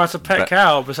little... Who wants a pet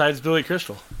cow besides Billy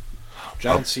Crystal?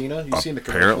 John Cena? You seen the commercials?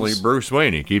 Apparently Bruce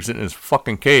Wayne. He keeps it in his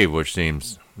fucking cave, which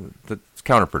seems... That's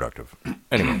counterproductive.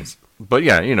 Anyways. But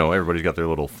yeah, everybody's got their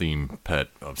little theme pet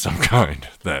of some kind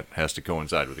that has to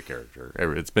coincide with the character.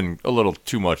 It's been a little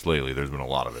too much lately. There's been a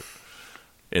lot of it.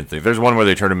 There's one where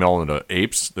they turn them all into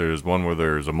apes. There's one where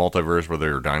there's a multiverse where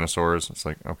they're dinosaurs. It's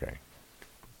like, okay.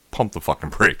 Pump the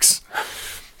fucking brakes.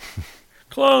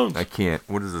 Clones. I can't.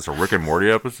 What is this, a Rick and Morty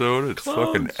episode? It's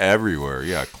clones. Fucking everywhere.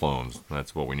 Yeah, clones.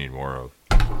 That's what we need more of.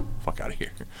 Fuck out of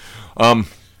here.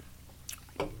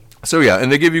 So yeah,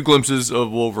 and they give you glimpses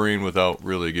of Wolverine without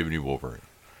really giving you Wolverine.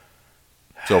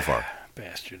 So far.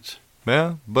 Bastards.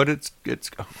 Yeah, but it's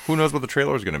who knows what the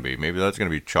trailer is going to be. Maybe that's going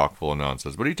to be chock full of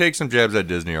nonsense. But he takes some jabs at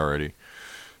Disney already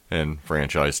and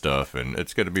franchise stuff, and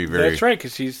it's going to be very... That's right,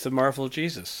 because he's the Marvel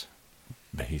Jesus.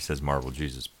 He says Marvel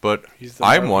Jesus. But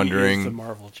I'm wondering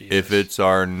if it's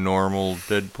our normal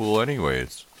Deadpool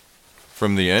anyways.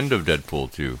 From the end of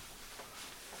Deadpool 2.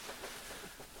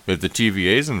 If the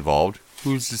TVA's involved,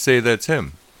 who's to say that's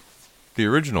him? The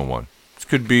original one. This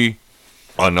could be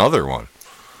another one.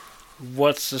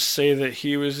 What's to say that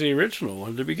he was the original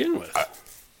one to begin with?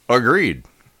 Agreed.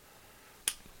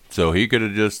 So he could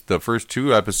have just... The first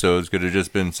 2 episodes could have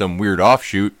just been some weird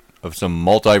offshoot of some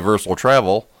multiversal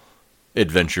travel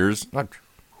adventures.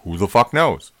 Who the fuck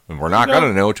knows? And we're not going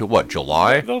to know till what,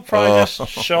 July? They'll probably just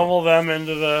shovel them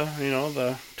into the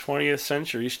 20th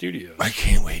century studios. I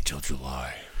can't wait till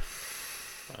July.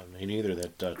 Me neither.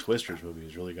 That Twisters movie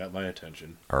has really got my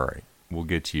attention. All right. We'll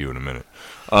get to you in a minute.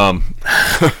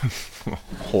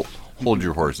 Hold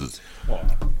your horses.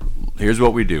 Here's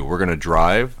what we do. We're going to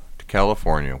drive to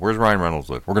California. Where's Ryan Reynolds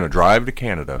live? We're going to drive to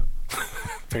Canada.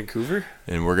 Vancouver?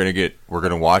 And we're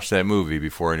gonna watch that movie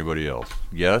before anybody else.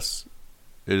 Yes,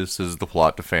 this is the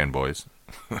plot to fanboys.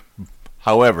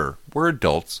 However, we're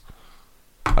adults.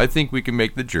 I think we can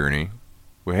make the journey.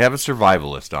 We have a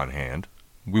survivalist on hand.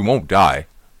 We won't die.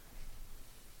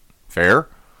 Fair?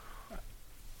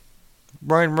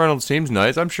 Ryan Reynolds seems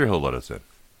nice. I'm sure he'll let us in.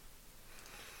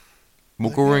 We'll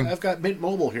go ring. I've got Mint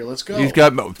Mobile here. Let's go.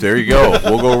 There you go.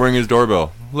 We'll go ring his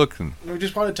doorbell. Look. We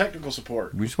just wanted technical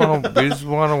support. We just want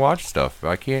to watch stuff.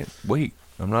 I can't wait.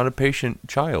 I'm not a patient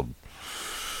child.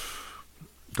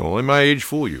 Don't let my age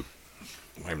fool you.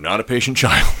 I'm not a patient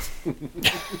child.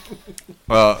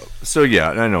 So yeah,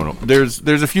 I don't know. There's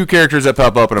a few characters that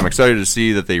pop up, and I'm excited to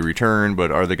see that they return. But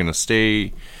are they going to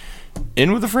stay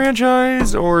in with the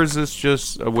franchise, or is this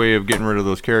just a way of getting rid of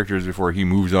those characters before he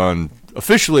moves on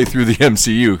officially through the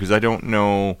MCU? Because I don't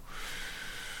know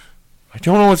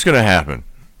what's going to happen.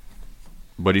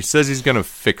 But he says he's going to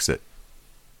fix it.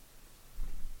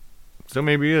 So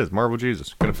maybe he is. Marvel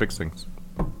Jesus. Going to fix things.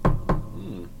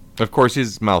 Of course,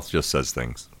 his mouth just says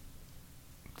things.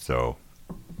 So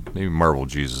maybe Marvel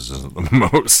Jesus isn't the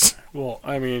most. Well,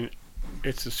 I mean,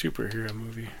 it's a superhero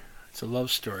movie. It's a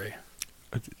love story.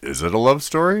 Is it a love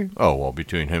story? Oh, well,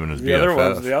 between him and his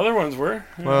BFF. The other ones were.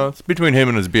 Yeah. Well, it's between him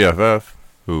and his BFF,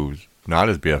 who's not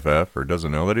his BFF or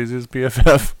doesn't know that he's his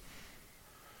BFF.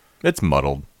 It's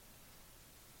muddled.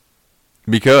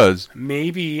 Because...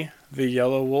 Maybe the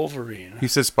yellow Wolverine. He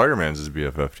says Spider-Man's his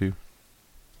BFF, too.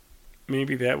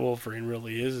 Maybe that Wolverine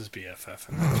really is his BFF,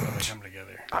 and that's why they come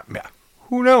together.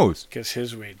 Who knows? Because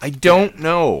his weight. I don't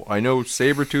know. I know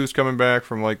Sabretooth's coming back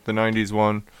from, like, the 90s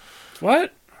one.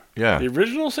 What? Yeah. The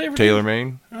original Sabretooth? Taylor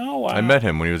Maine. Oh, wow. I met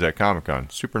him when he was at Comic-Con.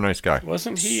 Super nice guy.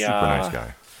 Wasn't he, Super nice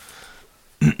guy.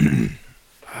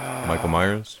 Michael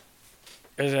Myers.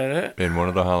 Is that it? In one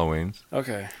of the Halloweens.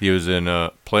 Okay. He was in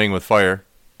Playing with Fire.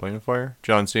 Playing with Fire?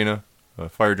 John Cena.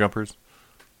 Fire Jumpers.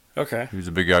 Okay. He was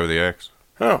a big guy with the axe.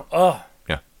 Oh.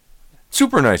 Yeah.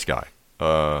 Super nice guy.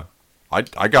 I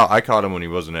caught him when he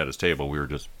wasn't at his table. We were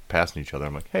just passing each other.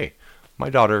 I'm like, hey, my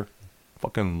daughter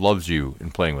fucking loves you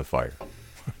in Playing with Fire.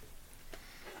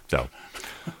 So,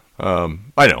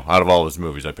 I know, out of all his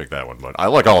movies, I picked that one. But I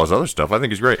like all his other stuff. I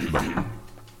think he's great. But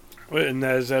Wait, and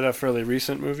is that a fairly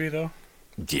recent movie, though?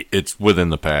 it's within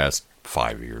the past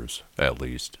 5 years, at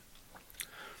least.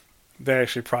 They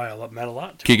actually probably meant a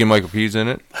lot to Keegan-Michael Key's in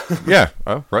it. Yeah,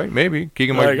 right, maybe.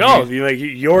 Keegan-Michael like, Key. oh, like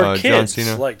your John kids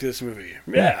Cena. like this movie.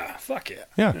 Yeah, fuck yeah.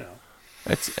 Yeah. You know.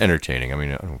 It's entertaining. I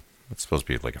mean, it's supposed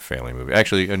to be like a family movie.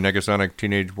 Actually, a Negasonic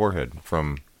Teenage Warhead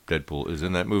from Deadpool is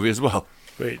in that movie as well.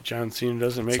 Wait, John Cena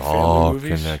doesn't make It's family all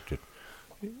movies? connected.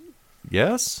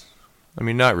 Yes? I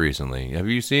mean, not recently. Have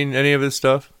you seen any of his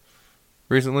stuff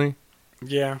recently?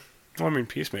 Yeah. Well, I mean,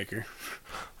 Peacemaker.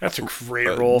 That's a great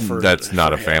role for... That's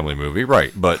not a him. family movie,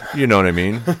 right? But you know what I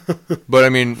mean. But I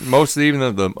mean, most of even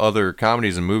the other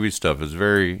comedies and movie stuff is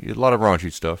a lot of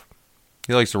raunchy stuff.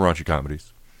 He likes the raunchy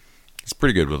comedies. He's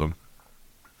pretty good with them.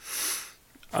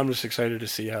 I'm just excited to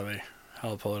see how they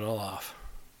pull it all off.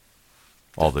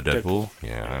 All the Deadpool?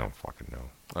 Yeah, I don't fucking know.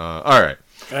 All right.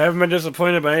 I haven't been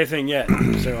disappointed by anything yet.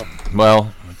 So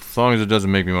Well, as long as it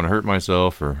doesn't make me want to hurt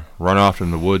myself or run off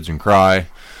in the woods and cry.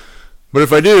 But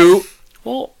if I do,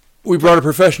 well, we brought a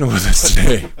professional with us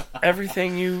today.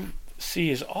 everything you see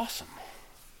is awesome.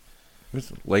 What's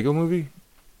the Lego movie?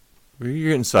 You're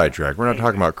getting sidetracked. We're not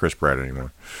talking about Chris Pratt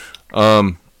anymore.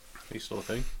 He's still a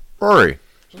thing? Rory,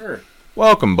 Sure.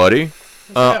 welcome, buddy.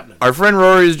 What's happening? Our friend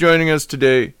Rory is joining us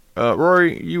today.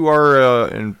 Rory, you are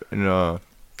in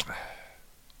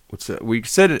what's that? We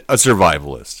said a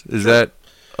survivalist. Is that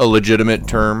a legitimate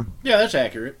term? Yeah, that's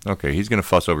accurate. Okay, he's gonna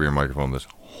fuss over your microphone this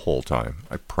whole time.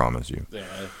 I promise you. Yeah,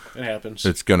 it happens.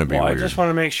 It's gonna be Well, I weird. just want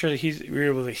to make sure that we're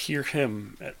able to hear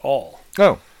him at all.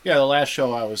 Oh, Yeah, the last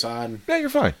show I was on, yeah, you're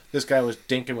fine. this guy was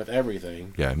dinking with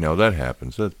everything. Yeah, no, that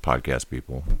happens. That's podcast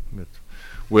people.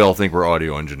 We all think we're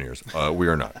audio engineers. We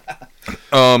are not.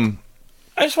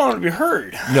 I just want him to be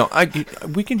heard. No,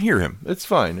 we can hear him. It's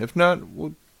fine. If not,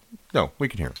 no, we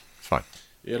can hear him. It's fine.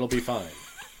 It'll be fine.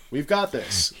 We've got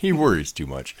this. He worries too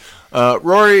much.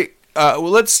 Rory, well,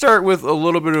 let's start with a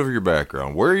little bit of your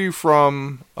background. Where are you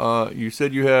from? You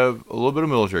said you have a little bit of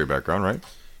military background, right?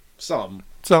 Some.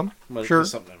 Some, sure.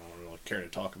 Something I don't really care to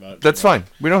talk about. That's fine.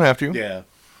 We don't have to. Yeah.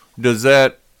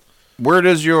 Where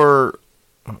does your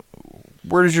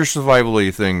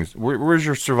survivalism things? Where does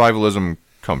your survivalism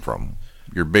come from?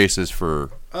 Your basis for?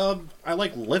 I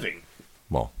like living.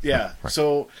 Well, Yeah. right.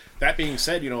 So that being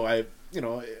said,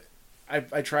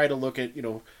 I try to look at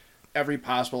every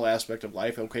possible aspect of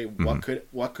life. Okay,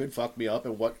 what could fuck me up,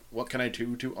 and what can I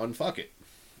do to unfuck it?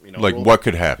 What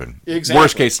could happen? Exactly.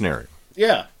 Worst case scenario.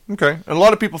 Yeah. Okay, and a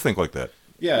lot of people think like that.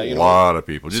 Yeah. A lot of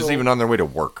people, just so- even on their way to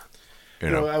work. You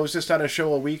know. I was just on a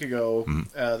show a week ago.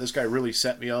 This guy really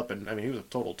set me up, and I mean, he was a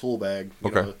total tool bag.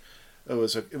 Okay. It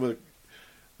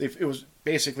was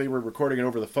basically we're recording it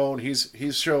over the phone. His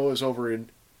show is over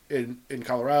in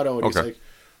Colorado, and he's Okay. like,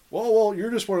 well, you're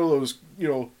just one of those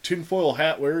tinfoil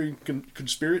hat wearing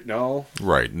conspiracy. No.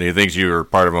 Right, and he thinks you're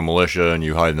part of a militia and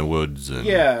you hide in the woods. And,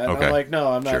 Yeah, and okay. I'm like,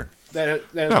 no, I'm not. Sure. That has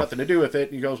No. nothing to do with it.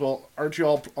 And he goes, well, aren't you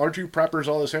preppers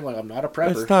all the same? Like, I'm not a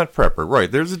prepper. It's not prepper, right?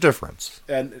 There's a difference.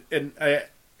 And I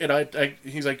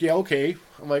he's like, yeah, okay.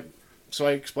 I'm like, so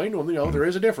I explained to him, there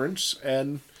is a difference.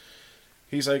 And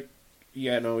he's like,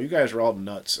 yeah, no, you guys are all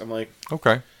nuts. I'm like,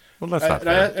 Okay, well that's not and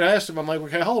I fair. asked him, I'm like,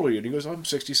 okay, how old are you? And he goes, I'm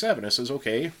 67. I says,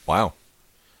 okay. Wow.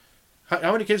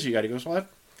 How many kids do you got? He goes, well, I have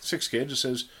 6 kids. I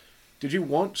says, did you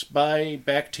once buy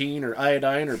Bactine or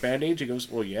iodine or Band-Aids? He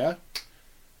goes, well, yeah.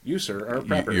 You, sir, are a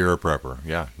prepper. You're a prepper.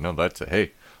 Yeah. No, that's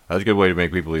a good way to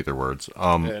make people eat their words.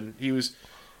 And he was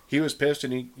pissed,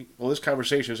 and this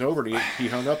conversation is over, and he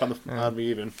hung up on me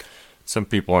even. Some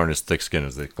people aren't as thick-skinned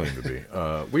as they claim to be.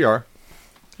 We are.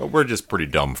 But we're just pretty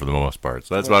dumb for the most part.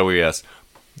 So that's why we ask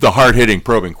the hard-hitting,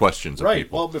 probing questions of Right.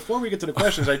 people. Well, before we get to the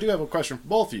questions, I do have a question for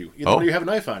both of you. Either Oh. one of you have a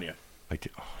knife on you. I do.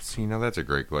 Oh, see, now that's a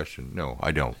great question. No,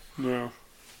 I don't. No.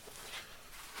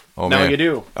 Oh, Now man. you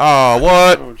do. Oh,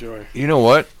 what? Oh, joy. You know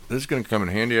what? This is going to come in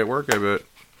handy at work, I bet.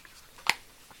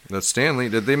 That's Stanley.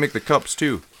 Did they make the cups,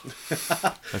 too?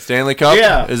 A Stanley Cup?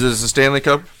 Yeah. Is this a Stanley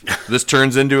Cup? This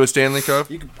turns into a Stanley Cup?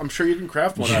 I'm sure you can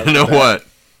craft one. out You of know that. what?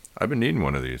 I've been needing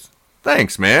one of these.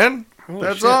 Thanks, man.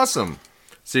 That's shit. awesome.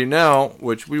 See, now,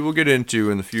 which we will get into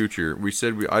in the future,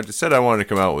 I just said I wanted to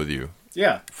come out with you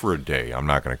Yeah. for a day. I'm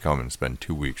not going to come and spend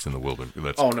 2 weeks in the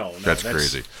wilderness. That's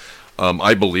Crazy.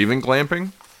 I believe in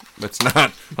glamping.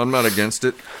 I'm not against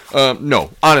it.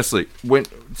 No, honestly,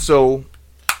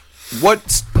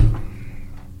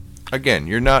 again,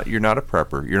 you're not a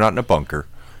prepper. You're not in a bunker.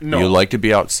 No. You like to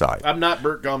be outside. I'm not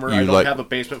Burt Gummer. You I don't have a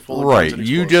basement full of right. guns and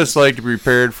You explosives. just like to be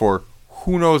prepared for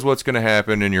who knows what's going to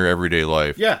happen in your everyday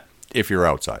life. Yeah. If you're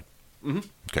outside. Mm-hmm.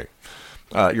 Okay.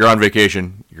 You're on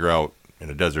vacation. You're out in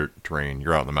a desert terrain.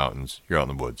 You're out in the mountains. You're out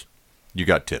in the woods. You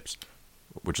got tips,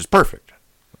 which is perfect.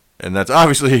 And that's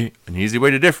obviously an easy way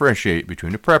to differentiate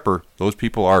between a prepper. Those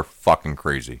people are fucking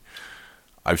crazy.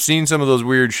 I've seen some of those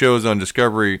weird shows on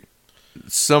Discovery.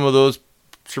 Some of those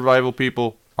survival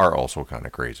people are also kind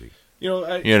of crazy. You know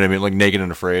what I mean? Like Naked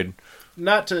and Afraid.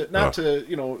 Not to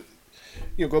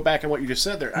go back on what you just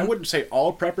said there. I wouldn't say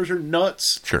all preppers are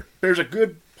nuts. Sure. There's a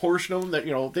good portion of them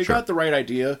that they got the right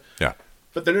idea. Yeah.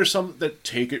 But then there's some that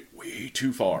take it way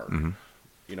too far.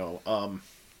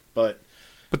 But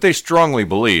they strongly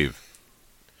believe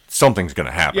something's going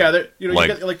to happen. Yeah,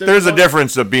 there's a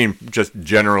difference of being just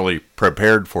generally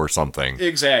prepared for something.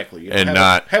 Exactly. And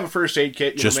have a first aid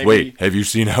kit. Just wait. Have you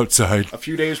seen outside? A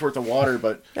few days worth of water,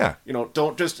 but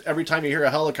don't just every time you hear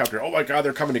a helicopter, oh my God,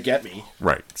 they're coming to get me.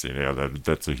 Right. See,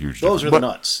 that's a huge. Those are the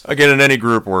nuts. Again, in any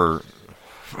group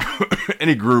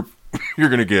you're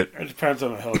going to get. It depends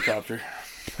on the helicopter.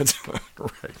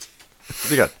 Right.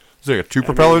 They got two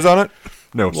propellers on it.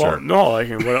 No, sir. No.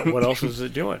 What else is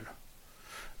it doing?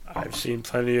 I've seen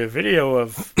plenty of video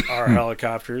of our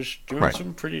helicopters doing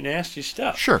some pretty nasty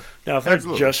stuff. Sure. Now, if they're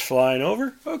just flying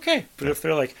over, okay. But if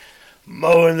they're like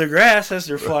mowing the grass as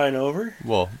they're flying over.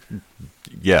 Well,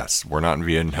 yes, we're not in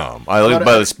Vietnam. I live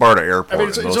by the Sparta airport. I mean,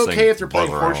 it's okay if they're playing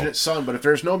Fortunate Son, but if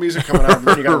there's no music coming out,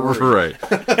 then you got to worry. Right.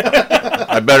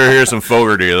 I better hear some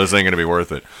Fogerty. This ain't going to be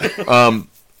worth it.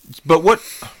 But what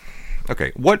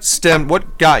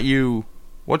got you,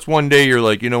 what's one day you're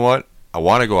like, you know what? I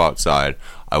want to go outside.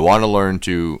 I want to learn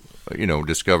to,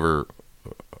 discover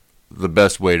the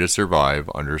best way to survive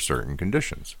under certain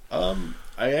conditions.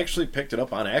 I actually picked it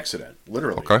up on accident,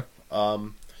 literally. Okay.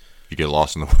 You get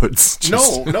lost in the woods.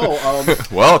 No.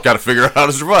 Well, got to figure out how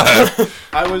to survive.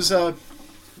 I was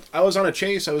on a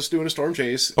chase. I was doing a storm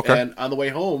chase, and on the way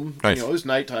home, it was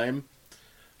nighttime.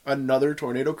 Another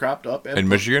tornado cropped up. In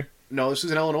Michigan? No, this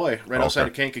is in Illinois, right outside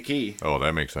of Kankakee. Oh,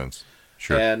 that makes sense.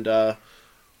 Sure. And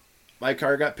my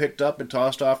car got picked up and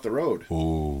tossed off the road.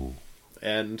 Ooh.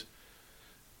 And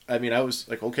I mean, I was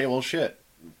like, okay, well, shit.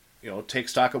 Take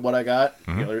stock of what I got.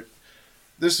 Mm-hmm.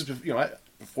 This is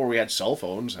before we had cell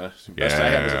phones. The best I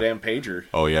had was a damn pager.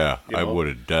 Oh yeah, I would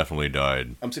have definitely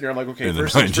died. I'm sitting here, I'm like, okay, in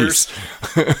first the things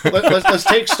first. Let's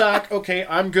take stock. Okay,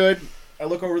 I'm good. I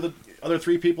look over the other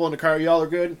three people in the car. Y'all are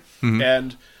good. Mm-hmm.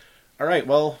 And all right,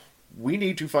 well, we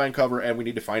need to find cover and we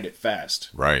need to find it fast.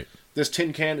 Right. This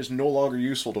tin can is no longer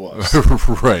useful to us.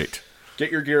 Right. Get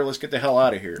your gear. Let's get the hell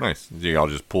out of here. Nice. Y'all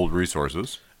just pulled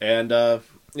resources. And,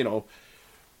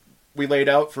 we laid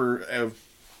out for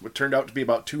what turned out to be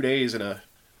about 2 days in a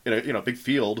big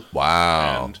field.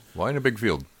 Wow. And, why in a big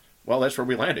field? Well, that's where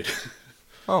we landed.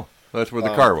 Oh, that's where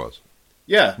the car was.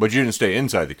 Yeah. But you didn't stay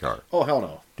inside the car. Oh, hell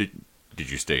no. Did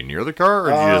you stay near the car, or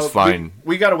did you just find...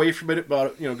 We got away from it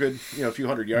about, good, a few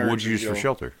hundred yards. What did you use for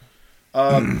shelter?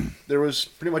 There was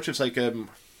pretty much, it's like, I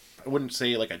wouldn't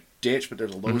say like a ditch, but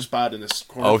there's a low spot in this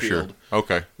cornfield. Sure.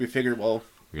 Okay. We figured, well,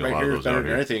 We right here is better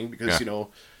than anything, because,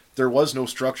 there was no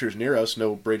structures near us,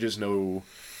 no bridges, no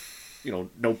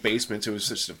basements. It was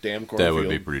just a damn cornfield. That would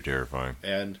be pretty terrifying.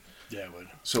 And yeah, it would.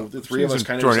 So the three of us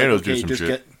kind of tornadoes just, do some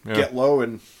shit. Get low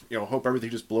and hope everything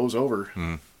just blows over.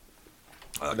 Mm.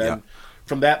 And then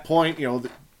from that point,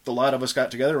 the lot of us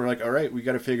got together and we're like, all right, we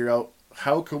got to figure out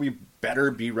how can we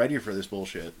better be ready for this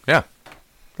bullshit. Yeah,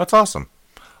 that's awesome.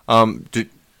 Did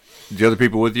the other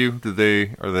people with you?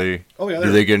 Are they? Oh yeah.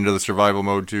 Do they get into the survival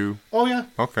mode too? Oh yeah.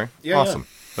 Okay. Yeah. Awesome. Yeah.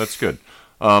 That's good.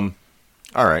 All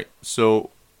right. So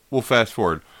we'll fast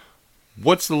forward.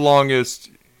 What's the longest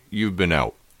you've been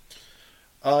out?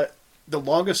 The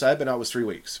longest I've been out was 3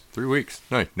 weeks. 3 weeks.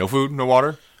 Nice. No food, no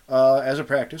water. As a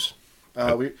practice,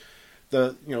 there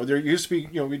used to be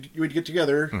we'd get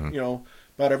together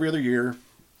about every other year.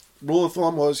 Rule of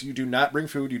thumb was you do not bring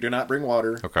food, you do not bring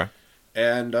water. Okay.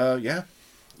 And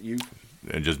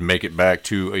and just make it back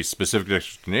to a specific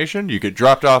destination. You get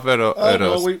dropped off at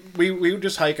a. We would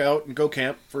just hike out and go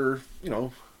camp for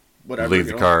whatever. Leave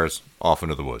the cars off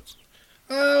into the woods.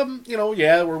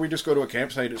 Where we just go to a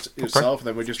campsite itself, and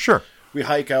then we just we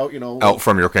hike out. Out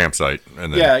from your campsite,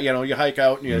 and then you hike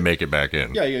out and you make it back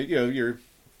in. Yeah,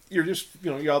 you're just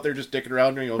you're out there just dicking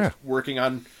around, working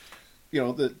on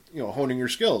honing your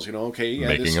skills.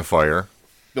 Making a fire.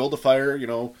 Build a fire.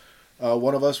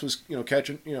 One of us was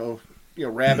catching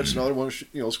rabbits, another one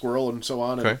was squirrel, and so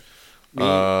on. Okay.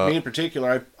 And me in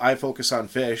particular, I focus on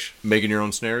fish. Making your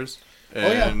own snares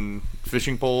and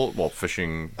fishing pole. Well,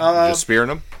 fishing just spearing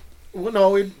them. Well,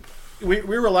 no, we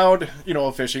were allowed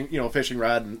fishing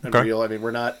rod and reel. I mean, we're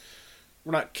not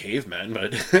cavemen,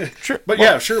 but sure.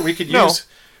 But sure we could use.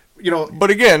 But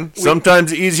again,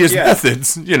 sometimes the easiest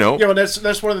methods.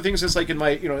 That's one of the things that's like in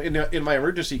my in my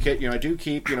emergency kit. I do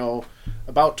keep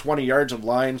about 20 yards of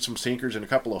line, some sinkers, and a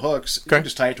couple of hooks. Okay. You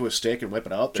just tie it to a stick and whip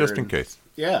it out there. Just in case.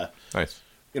 Yeah. Nice.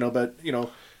 But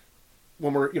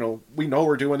when we're, we know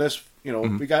we're doing this,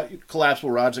 we got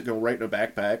collapsible rods that go right in a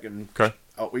backpack, and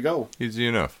out we go. Easy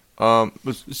enough.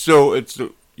 So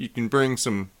you can bring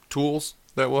some tools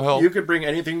that will help. You could bring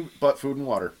anything but food and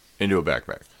water into a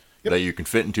backpack that you can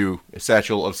fit into a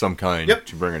satchel of some kind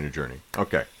to bring on your journey.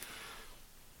 Okay.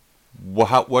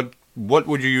 Well, what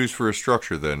would you use for a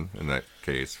structure then in that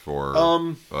case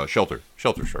for shelter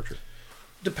structure?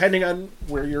 Depending on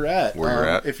where you're at.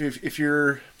 If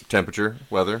you're temperature,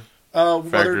 weather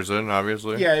factors in,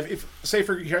 obviously. Yeah, if say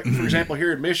for example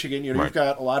here in Michigan, you've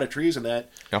got a lot of trees and that.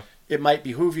 Yeah. It might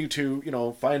behoove you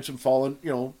to find some fallen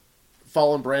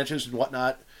branches and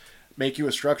whatnot, make you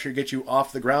a structure, get you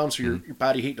off the ground so your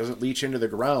body heat doesn't leach into the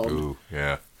ground. Ooh,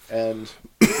 yeah. And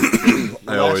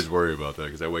I always worry about that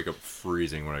because I wake up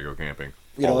freezing when I go camping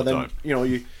all the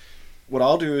time. What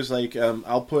I'll do is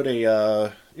I'll put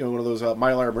a one of those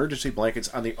Mylar emergency blankets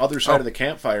on the other side of the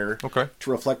campfire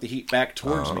to reflect the heat back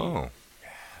towards me. Oh,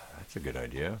 that's a good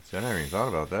idea. See, I never even thought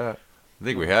about that. I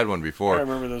think we had one before. I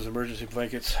remember those emergency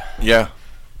blankets. Yeah.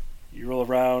 You roll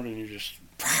around and you just...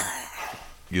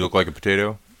 You look like a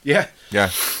potato? Yeah. Yeah.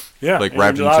 Yeah. Like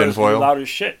wrapped in tinfoil? Loud as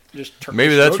shit.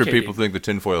 Maybe that's where people think the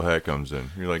tinfoil hat comes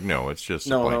in. You're like, no, it's just a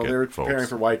blanket, No, they're folks. preparing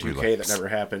for Y2K that never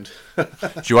happened.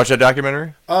 Did you watch that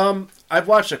documentary? I've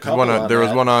watched a couple There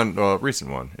was one on, a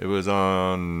recent one. It was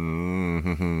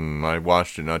on, I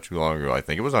watched it not too long ago. I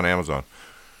think it was on Amazon.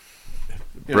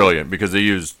 Brilliant, because they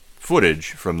used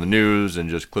footage from the news and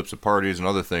just clips of parties and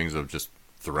other things of just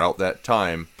throughout that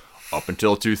time up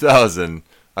until 2000.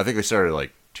 I think they started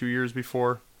like 2 years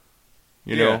before,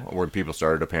 you know, where people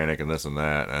started to panic and this and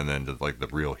that, and then just like the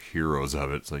real heroes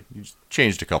of it. It's like you just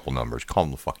changed a couple numbers,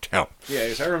 calm the fuck down. Yeah,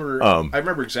 because I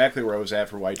remember exactly where I was at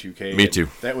for Y2K. Me too.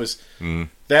 That was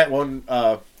that one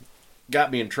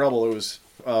got me in trouble. It was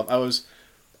I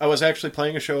was actually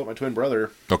playing a show with my twin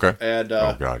brother. Okay. And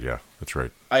oh god, yeah, that's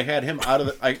right. I had him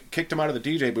I kicked him out of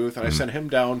the DJ booth and I sent him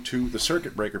down to the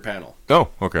circuit breaker panel. Oh,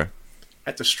 okay.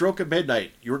 At the stroke of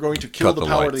midnight, you were going to kill the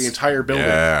power to the entire building.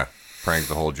 Yeah, prank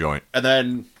the whole joint. And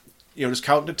then, just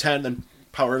count to 10, then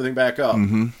power everything back up.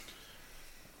 Mm-hmm.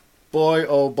 Boy,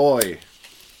 oh boy.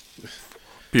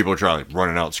 People are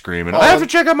running out screaming, I have to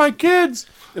check on my kids!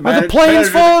 Are the planes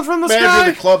manager, falling from the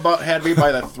sky? The club had me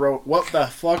by the throat. What the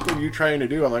fuck were you trying to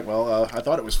do? I'm like, well, I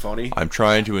thought it was funny. I'm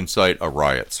trying to incite a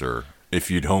riot, sir, if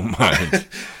you don't mind.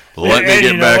 Let me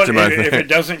get back to my thing. If it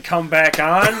doesn't come back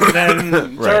on, then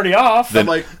it's already off. Then, I'm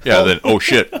like, then, oh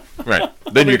shit. Right.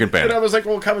 Then you can panic. But I was like,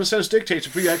 well, common sense dictates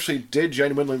if we actually did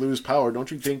genuinely lose power, don't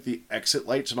you think the exit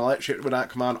lights and all that shit would not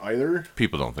come on either?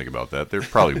 People don't think about that. They're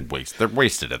probably they're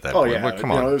wasted at that point. Yeah. Like,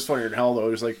 come on. It was funnier than hell, though.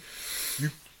 It was like,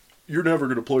 you're never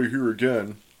going to play here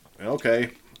again.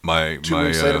 Okay. 2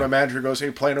 weeks later, my manager goes,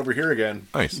 hey, playing over here again.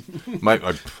 Nice.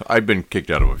 I've been kicked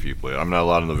out of a few plays. I'm not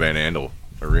allowed in the Van Andel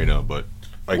arena, but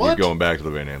I keep going back to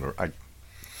the Van Andel.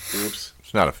 Oops.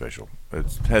 It's not official. It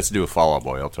has to do with Fall Out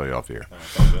Boy. I'll tell you off the air.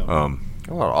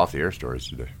 A lot of off the air stories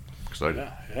today. Excited.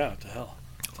 Yeah. What the hell?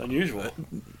 It's unusual.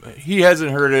 He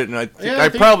hasn't heard it, and I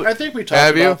think we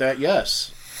talked about that.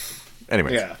 Yes.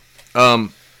 Anyways. Yeah.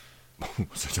 What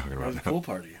was I talking about? The pool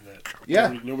party.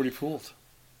 Nobody pooled.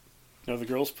 No, the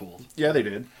girls pooled. Yeah, they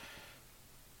did.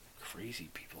 Crazy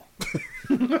people.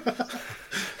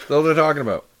 That's what they're talking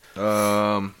about.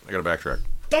 I gotta backtrack.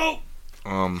 Oh!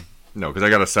 No, because I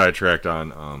got sidetracked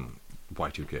on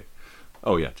Y2K.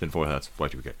 Oh yeah, tinfoil hats,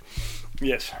 Y2K.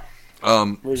 Yes.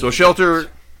 So shelter,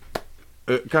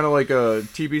 kind of like a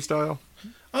teepee style.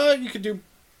 You could do.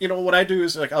 What I do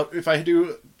is like if I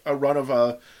do a run of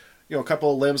a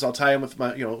couple of limbs, I'll tie them with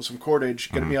my some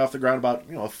cordage, get me off the ground about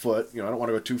a foot. I don't want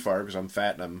to go too far because I'm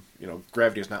fat and I'm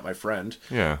gravity is not my friend.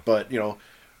 Yeah. But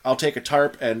I'll take a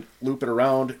tarp and loop it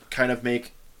around, kind of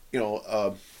make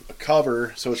a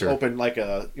cover so it's open like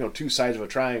a two sides of a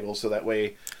triangle, so that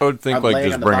way I would think like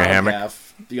just bring a hammock.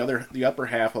 Half, the upper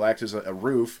half will act as a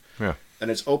roof. Yeah. And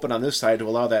it's open on this side to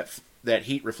allow that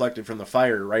heat reflected from the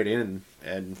fire right in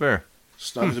and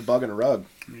snug as a bug in a rug.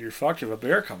 You're fucked if a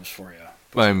bear comes for you.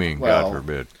 I mean, God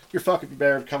forbid. You're fucking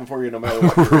bear coming for you no matter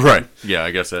what. Right. Yeah,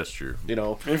 I guess that's true. In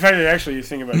fact, actually, you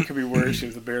think about it, could be worse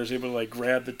if the bear's able to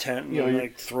grab the tent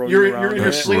and throw you around. You're in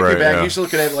your sleeping bag. Yeah. He's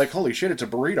looking at it like, holy shit, it's a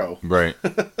burrito. Right.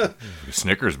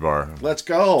 Snickers bar. Let's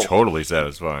go. Totally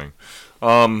satisfying.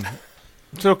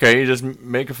 It's okay. You just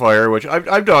make a fire, which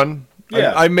I've done.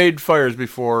 Yeah. I made fires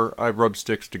before. I rubbed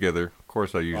sticks together. Of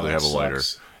course, I usually have a lighter.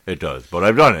 It does, but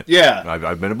I've done it. Yeah.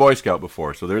 I've been a Boy Scout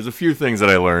before, so there's a few things that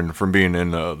I learned from being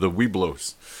in the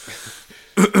Weeblos.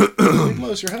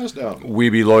 Weeblos your house down.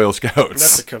 Weeby Loyal Scouts.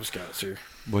 That's a Cub Scout, sir.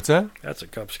 What's that? That's a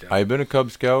Cub Scout. I've been a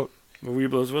Cub Scout. Well,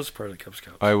 Weeblos was part of the Cub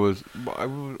Scouts. I was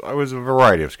a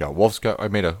variety of Scout. Wolf Scout. I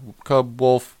made a Cub,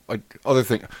 Wolf, other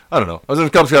thing. I don't know. I was in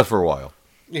the Cub Scouts for a while.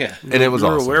 Yeah. And it was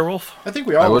awesome. You were a werewolf? I think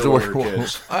we all I was a were when we were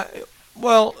werewolf. kids.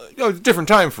 Well, it's a different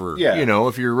time for, Yeah.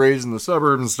 if you're raised in the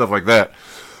suburbs and stuff like that.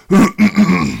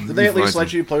 Did they at least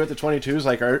let you play with the 22s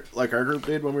like our group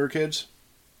did when we were kids?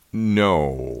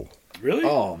 No. Really?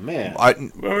 Oh, man. Well,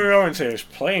 we wouldn't say I was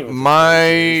playing with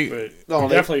My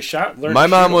definitely shot. my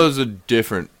mom was a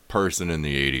different person in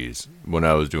the 80s when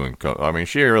I was doing. I mean,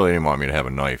 she really didn't want me to have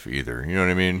a knife either. You know what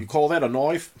I mean? You call that a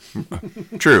knife?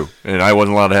 True, and I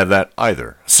wasn't allowed to have that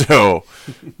either. So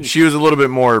she was a little bit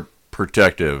more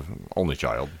protective. Only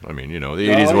child. I mean, the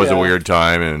 80s was a weird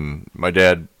time, and my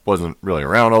dad wasn't really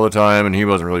around all the time, and he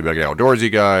wasn't really a big outdoorsy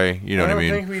guy. You know what I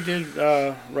mean? I don't think we did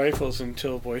rifles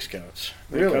until Boy Scouts.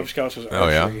 Really? Cub Scouts was Oh,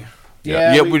 yeah? archery.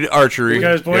 Yeah, we did archery.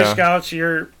 Because Boy yeah. Scouts,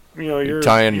 you're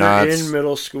tying knots. in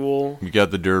middle school. You got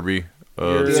the derby,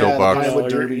 You're- soapbox, the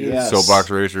Pinewood Derby, yes. soapbox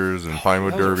racers, and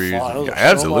Pinewood Those are derbies. fun. Those are so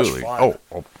Absolutely. much fun.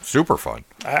 Oh, super fun.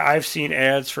 I've seen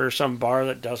ads for some bar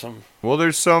that does them. Well,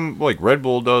 there's some, like Red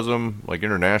Bull does them, like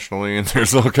internationally, and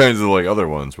there's all kinds of like other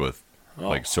ones with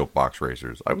like soapbox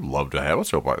racers. I would love to have a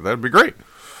soapbox. That'd be great.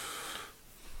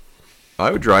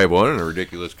 I would drive one in a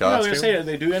ridiculous I was costume. going to say, do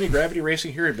they do any gravity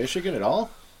racing here in Michigan at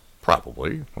all?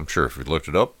 Probably. I'm sure if we looked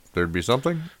it up, there'd be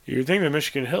something. You'd think the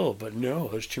Michigan Hill, but no,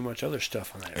 there's too much other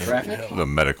stuff on that Traffic? hill. The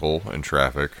medical and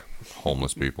traffic,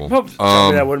 homeless people. Well, tell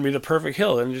me that wouldn't be the perfect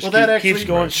hill, and just keeps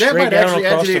going that straight might down actually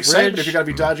add across to the the excitement bridge. if you got to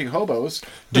be dodging hobos.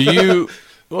 Do you?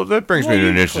 Well, that brings me to an you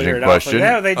interesting clear it out, question. but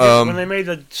yeah, they did when they made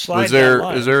the slide Was there down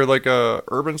line. is there like a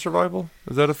urban survival?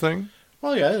 Is that a thing?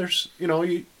 Well, yeah, there's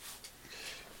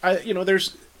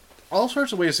there's all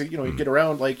sorts of ways that you get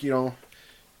around, like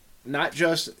not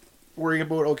just worrying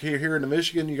about here in the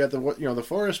Michigan you got the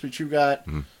forest, but you got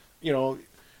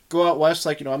go out west,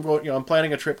 like I'm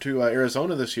planning a trip to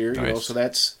Arizona this year, Nice. so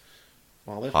that's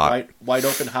Hot. wide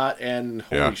open, hot, and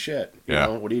holy Yeah. shit, Yeah.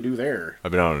 what do you do there?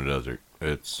 I've been out in the desert.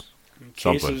 It's In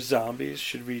case something. of zombies,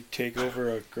 should we take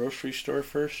over a grocery store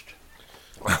first?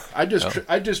 I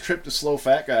just tripped a slow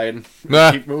fat guy and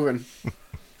Nah. keep moving.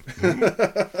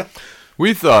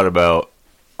 We thought about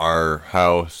our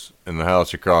house and the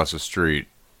house across the street,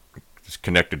 this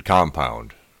connected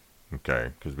compound,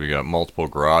 okay? Because we got multiple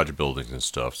garage buildings and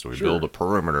stuff, so we build a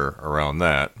perimeter around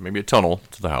that, maybe a tunnel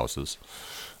to the houses.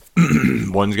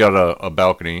 One's got a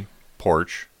balcony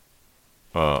porch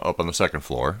up on the second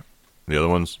floor. The other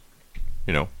one's,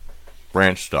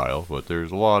 ranch style, but there's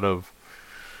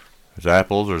there's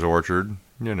apples, there's orchard,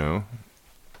 Well,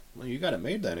 you got it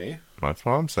made then, eh? That's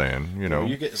what I'm saying,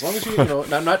 You get, as long as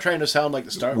and I'm not trying to sound like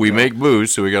the star. We make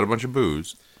booze, so we got a bunch of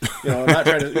booze. I'm not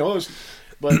trying to,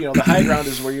 but the high ground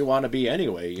is where you want to be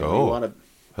anyway. You want to,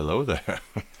 Hello there.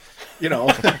 you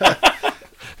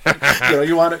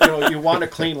want a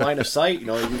clean line of sight. You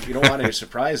don't want any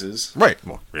surprises. Right.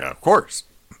 Well, yeah, of course.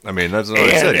 I mean, that's what I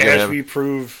And said. You gotta as have we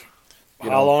prove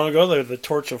how long ago the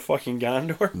torch of fucking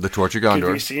Gondor the torch of could be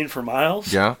Gondor. seen for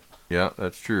miles. Yeah,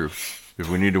 that's true. If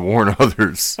we need to warn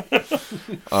others.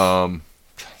 So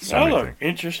Another many things.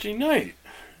 interesting night.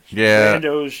 Yeah,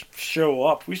 Randos show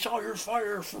up. We saw your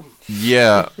fire from.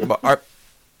 yeah. But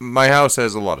my house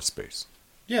has a lot of space.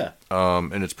 Yeah.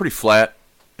 And it's pretty flat.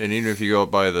 And even if you go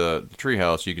up by the tree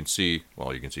house, you can see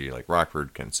like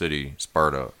Rockford, Kent City,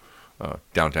 Sparta,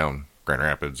 downtown Grand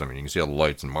Rapids. I mean, you can see all the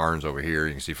lights and Marnes over here.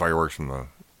 You can see fireworks from the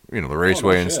the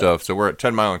raceway and shit. stuff. So we're at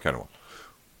 10 Mile and Kennewick.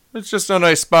 It's just a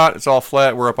nice spot. It's all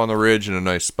flat. We're up on the ridge in a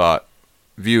nice spot.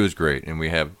 View is great, and we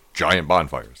have giant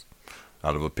bonfires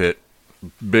out of a pit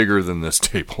bigger than this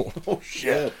table. Oh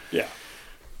shit. Yeah.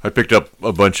 I picked up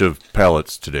a bunch of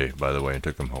pallets today, by the way, and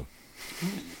took them home.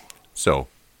 So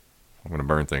I'm going to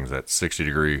burn things that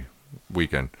 60-degree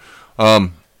weekend.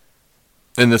 And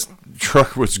this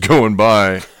truck was going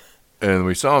by, and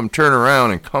we saw him turn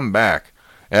around and come back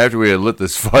after we had lit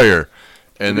this fire.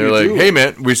 And they're like, "Hey,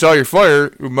 man, we saw your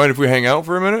fire. Mind if we hang out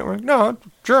for a minute?" We're like, "No,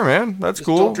 sure, man. That's Just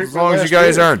cool. don't drink As my long as you last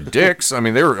guys beer." aren't dicks." I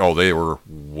mean, they were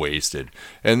wasted.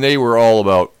 And they were all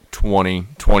about 20,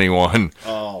 21.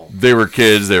 Oh. They were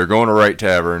kids. They were going to Wright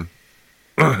Tavern,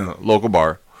 local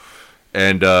bar.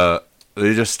 And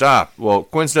they just stopped. Well,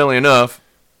 coincidentally enough,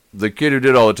 the kid who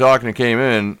did all the talking and came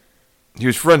in, he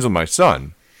was friends with my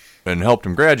son and helped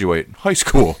him graduate high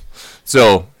school.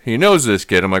 So he knows this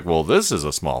kid. I'm like, well, this is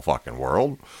a small fucking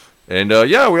world. And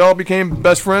yeah, we all became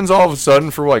best friends all of a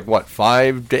sudden for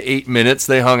 5 to 8 minutes.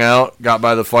 They hung out, got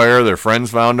by the fire. Their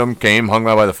friends found them, came, hung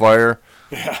out by the fire.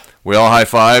 Yeah. We all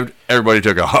high-fived. Everybody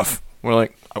took off. We're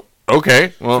like,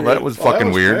 Okay, well, that was fucking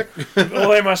that was weird. quick. Well,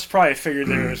 they must probably figure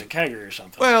there was a kegger or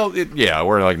something. Well, yeah,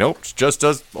 we're like, nope, it's just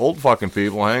us old fucking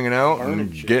people hanging out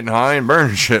and getting high and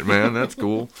burning shit, man. That's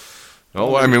cool.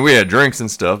 Oh, I mean, we had drinks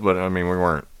and stuff, but I mean,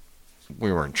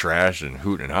 we weren't trash and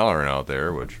hooting and hollering out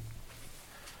there, which.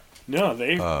 No,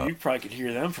 you probably could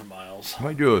hear them for miles.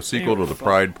 Might do a sequel to the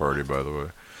Pride Party, by the way.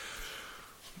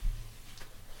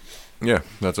 Yeah,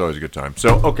 that's always a good time.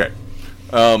 So, okay.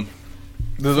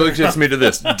 This gets me to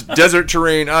this. Desert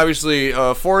terrain, obviously,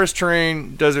 forest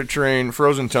terrain, desert terrain,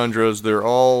 frozen tundras, they're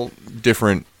all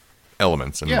different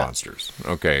elements and monsters.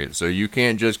 Okay, so you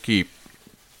can't just keep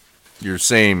your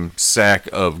same sack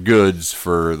of goods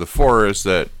for the forest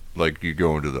that, like, you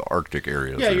go into the Arctic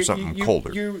areas or something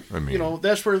colder. I mean,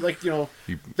 that's where, like,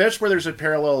 that's where there's a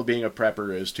parallel of being a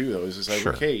prepper is, too, though. Is like,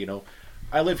 okay,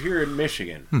 I live here in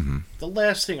Michigan. Mm-hmm. The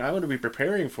last thing I want to be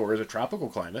preparing for is a tropical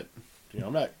climate.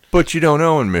 I'm not. But you don't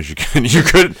know in Michigan. You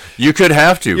could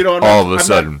have to all of a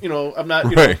sudden. I'm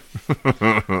not. Right.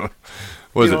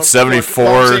 Was it 74?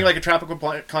 I'm saying like a tropical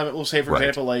climate. We'll say, for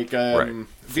example, like Vietnam,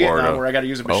 Florida. where I got to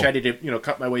use a machete to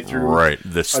cut my way through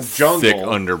this a jungle. Thick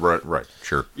underbrush. Right.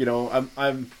 Sure.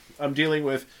 I'm dealing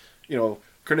with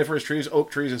coniferous trees, oak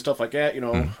trees, and stuff like that.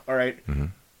 All right. Mm-hmm.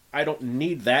 I don't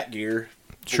need that gear.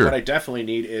 Sure. What I definitely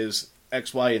need is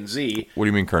X, Y, and Z. What do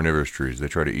you mean carnivorous trees? They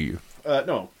try to eat you?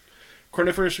 No.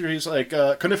 Coniferous trees like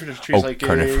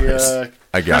carnivorous. a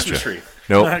I gotcha. Christmas tree.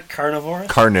 Nope. Not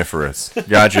carnivorous? Carnivorous.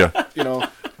 Gotcha.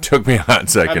 Took me a hot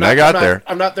second. I got there.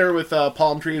 I'm not there with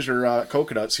palm trees or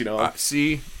coconuts.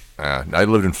 See, I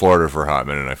lived in Florida for a hot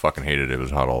minute, and I fucking hated it. It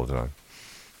was hot all the time.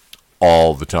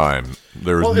 All the time.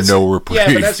 There was no reprieve.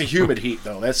 Yeah, but that's a humid heat,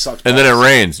 though. That sucks. And then it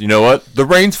rains. You know what? The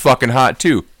rain's fucking hot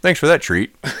too. Thanks for that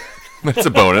treat. That's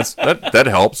a bonus. That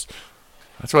helps.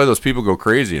 That's why those people go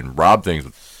crazy and rob things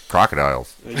with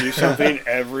crocodiles. They do something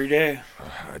every day.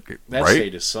 That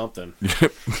state is something.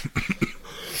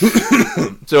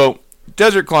 So,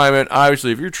 desert climate.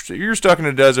 Obviously, if you're stuck in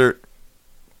a desert,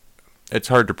 it's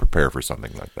hard to prepare for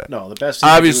something like that. No, the best thing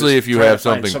obviously if you have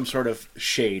something, some sort of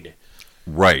shade.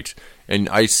 Right. And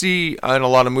I see in a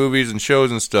lot of movies and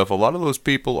shows and stuff, a lot of those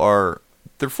people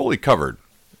they're fully covered.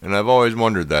 And I've always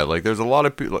wondered that. Like, there's a lot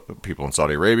of people in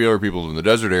Saudi Arabia or people in the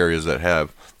desert areas that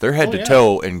have their head to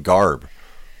toe in garb.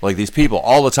 Like, these people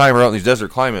all the time are out in these desert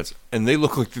climates, and they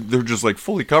look like they're just, like,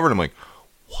 fully covered. I'm like,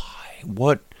 why?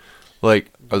 What?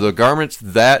 Like, are the garments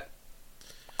that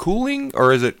cooling,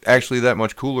 or is it actually that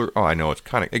much cooler? Oh, I know, it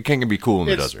can be cool in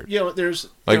the desert. There's...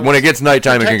 when it gets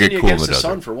nighttime, it can get cool in the desert.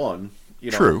 Sun, for one.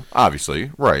 True,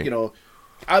 obviously, right.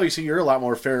 Obviously, you're a lot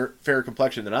more fair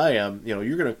complexion than I am.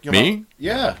 You're going to... Me?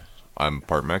 Yeah. I'm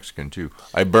part Mexican, too.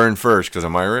 I burn first because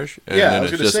I'm Irish, and then I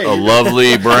was it's just a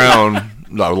lovely brown...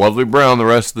 lovely brown the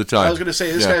rest of the time. I was going to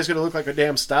say, this guy's going to look like a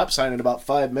damn stop sign in about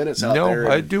 5 minutes out there. No,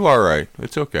 I do all right.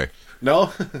 It's okay.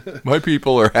 No? My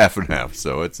people are half and half,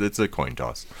 so it's a coin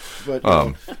toss. But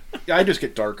I just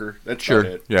get darker. That's sure.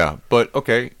 about it. Yeah, but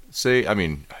okay.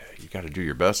 You got to do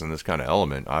your best in this kind of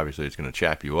element. Obviously, it's going to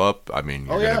chap you up. I mean,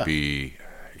 you're going to be...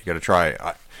 You got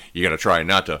to try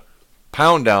not to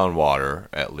pound down water,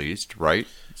 at least, right?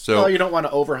 So you don't want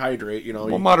to overhydrate,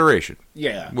 Well, moderation.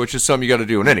 Yeah. Which is something you got to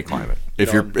do in any climate.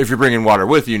 If you're bringing water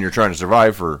with you and you're trying to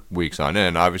survive for weeks on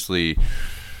end, obviously,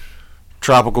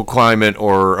 tropical climate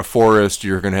or a forest,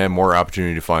 you're going to have more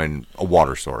opportunity to find a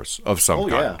water source of some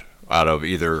kind out of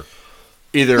either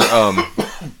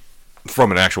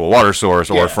from an actual water source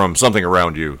or from something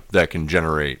around you that can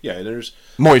generate there's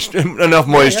enough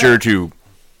moisture to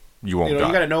you won't die.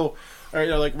 You got to know,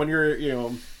 like when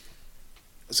you're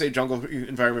say jungle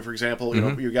environment, for example,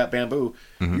 you got bamboo.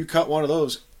 Mm-hmm. You cut one of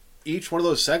those. Each one of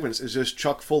those segments is just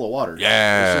chock full of water.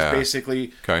 Yeah, it's just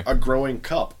basically a growing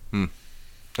cup.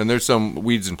 And there's some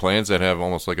weeds and plants that have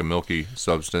almost like a milky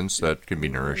substance that can be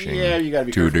nourishing. Yeah, you got to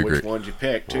be careful careful which ones you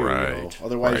pick too. Right.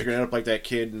 Otherwise, you're gonna end up like that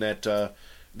kid in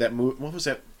that movie. What was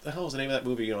that? The hell was the name of that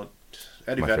movie?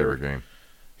 Eddie Vedder. Favorite game.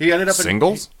 He ended up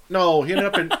Singles? He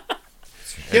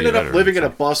ended up living in a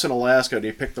bus in Alaska, and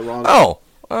he picked the wrong. Oh.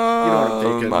 You know what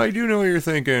I'm thinking. I do know what you're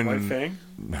thinking. White Fang?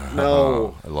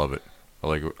 No. I love it. I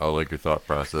like your thought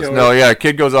process. A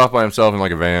kid goes off by himself in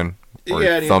like a van. Or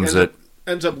he thumbs it.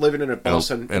 Ends up living in a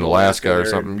bus in Alaska or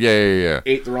something. Yeah.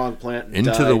 Ate the wrong plant and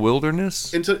Into died. the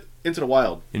wilderness? Into the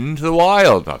wild. Into the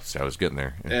wild. Oh, I was getting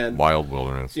there. And, wild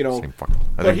wilderness. I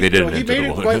think they did he made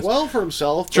it quite well for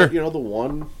himself. Sure.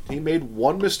 But, he made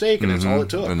one mistake, and that's all it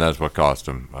took. And that's what cost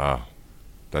him.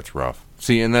 That's rough.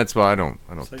 See, and that's why I don't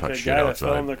touch shit outside. That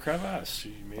fell in the crevasse.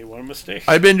 He made one mistake.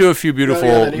 I've been to a few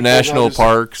beautiful national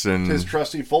parks and his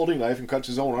trusty folding knife and cuts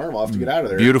his own arm off to get out of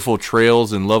there. Beautiful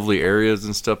trails and lovely areas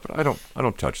and stuff, but I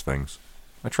don't touch things.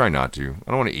 I try not to.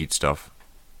 I don't want to eat stuff.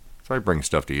 So I bring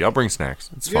stuff to eat. I'll bring snacks.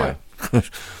 It's fine.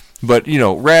 But,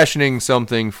 rationing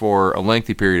something for a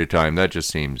lengthy period of time, that just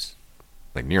seems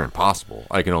like near impossible.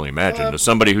 I can only imagine to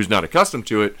somebody who's not accustomed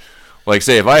to it. Like,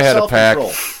 say, if I had a pack...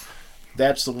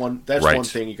 That's the one. That's right. one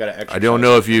thing you got to exercise. I don't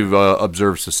know if you've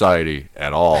observed society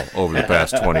at all over the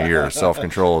past 20 years.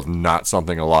 Self-control is not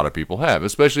something a lot of people have,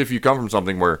 especially if you come from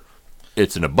something where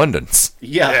it's an abundance.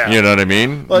 Yeah. You know what I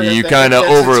mean? Well, you kind of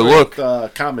overlook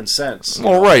common sense.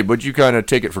 Well, right, but you kind of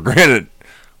take it for granted.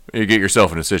 You get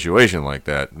yourself in a situation like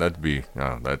that. That'd be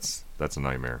that's a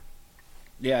nightmare.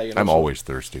 Yeah, I'm always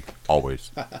thirsty.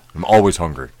 Always. I'm always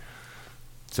hungry.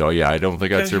 So yeah, I don't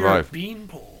think I'd survive. You're a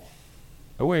beanpole.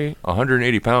 I weigh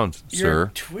 180 pounds, You're sir. a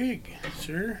twig,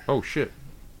 sir. Oh shit.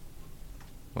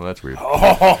 Well, that's weird.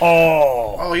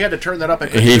 Oh, he had to turn that up.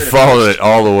 He followed it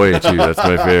all the way, too. That's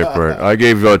my favorite part. I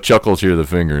gave Chuckles here the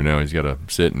finger. Now he's got to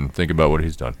sit and think about what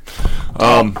he's done.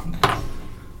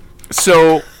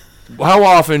 So, how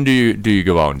often do you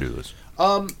go out and do this?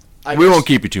 We won't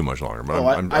keep you too much longer. But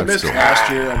I missed last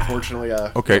year, unfortunately.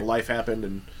 Okay. Life happened.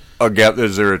 And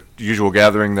is there a usual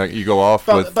gathering that you go off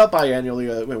with? About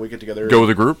biannually when we get together. Go with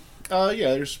a group?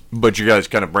 Yeah, there's. But you guys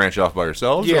kind of branch off by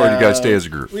yourselves, or do you guys stay as a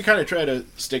group? We kind of try to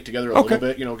stick together a little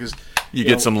bit, because you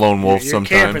get some lone wolf you're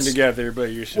sometimes. Camping together,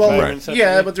 but you're surviving. Well,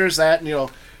 yeah, but there's that.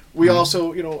 And, we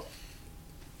also,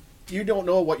 you don't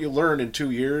know what you learn in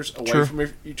 2 years away from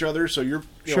each other, so you're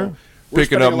we're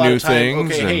picking up new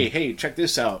things. Okay, hey, check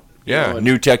this out. Yeah,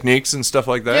 new techniques and stuff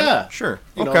like that. Yeah, sure.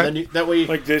 Then that way,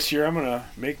 like this year, I'm gonna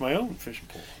make my own fishing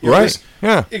pole. Right.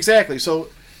 Yeah. Exactly. So.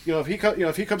 If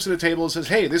he comes to the table and says,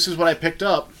 "Hey, this is what I picked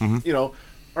up," all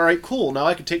right, cool. Now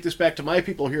I can take this back to my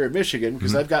people here in Michigan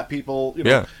because I've got people,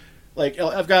 like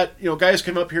I've got guys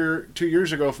come up here 2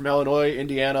 years ago from Illinois,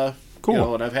 Indiana,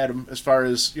 cool, and I've had them as far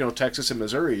as Texas and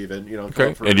Missouri even,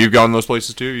 Okay, and you've gone those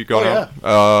places too. You've gone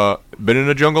out. Been in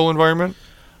a jungle environment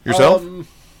yourself?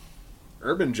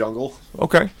 Urban jungle.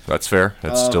 Okay, that's fair.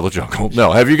 That's still a jungle.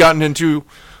 No, have you gotten into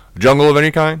a jungle of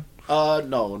any kind?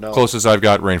 No. Closest I've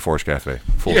got Rainforest Cafe.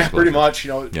 Pretty much.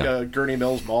 Gurney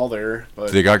Mills Mall there.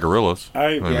 But they got gorillas.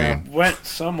 I went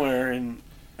somewhere in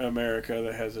America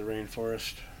that has a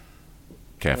rainforest.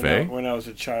 Cafe? When I was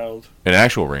a child. An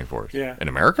actual rainforest? Yeah. In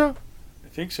America? I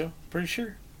think so. Pretty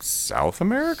sure. South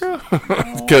America?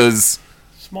 Because...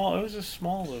 Small. It was a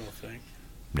small little thing.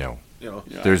 No.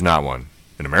 There's not one.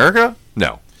 In America?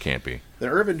 No. Can't be. The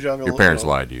urban jungle... Your parents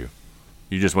lied to you.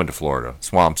 You just went to Florida.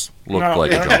 Swamps look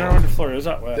like a jungle. I went to Florida. It was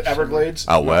out west. The Everglades?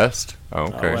 Out west? Oh,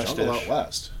 okay. Jungle out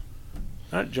west.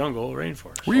 Not jungle,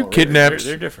 rainforest. Were you kidnapped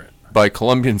They're different. by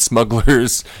Colombian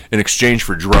smugglers in exchange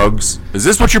for drugs? Is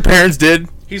this what your parents did?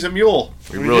 He's a mule.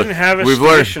 We didn't have a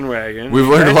station wagon. We've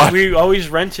learned a lot. We always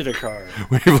rented a car.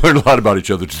 We've learned a lot about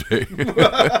each other today.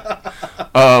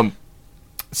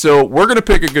 So we're going to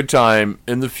pick a good time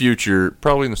in the future,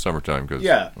 probably in the summertime, because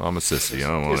I'm a sissy. I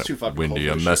don't want it windy.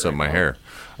 I mess up my hair.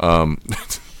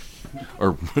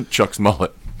 Or Chuck's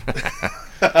mullet.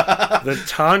 The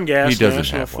Tongass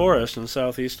National have Forest in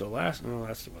southeast Alaska. No, that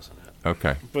wasn't it.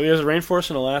 Okay. But there's a rainforest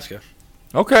in Alaska.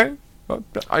 Okay.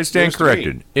 I stand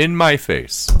corrected. In my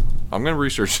face. I'm going to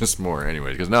research this more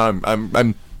anyway, because now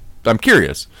I'm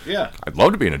curious. Yeah. I'd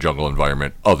love to be in a jungle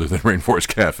environment other than Rainforest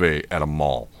Cafe at a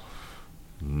mall.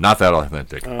 Not that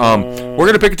authentic. We're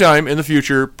going to pick a time in the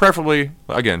future, preferably,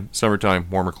 again, summertime,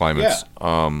 warmer climates,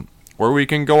 where we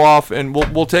can go off and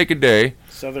we'll take a day.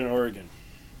 Southern Oregon.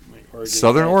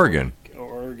 Southern Oregon?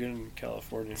 Oregon,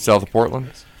 California. South of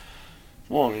Portland?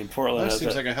 Well, I mean, Portland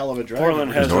seems like a hell of a drive.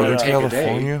 Portland has Northern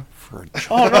California?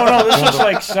 No, this was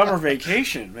like summer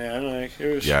vacation, man. Like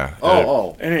it was. Yeah.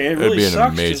 And it really be an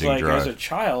sucks. Amazing like drive. As a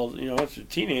child, as a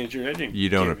teenager, I didn't. You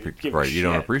don't you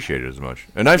don't appreciate it as much.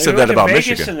 And I've said that about Vegas,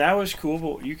 Michigan. And that was cool,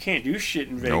 but you can't do shit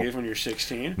in Vegas when you're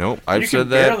 16. Nope, I've said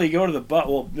that. You can barely go to the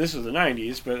Well, this is the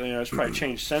 '90s, but it's probably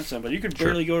changed since then. But you could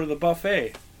barely go to the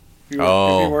buffet. You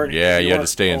had to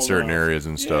stay in certain areas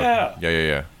and stuff.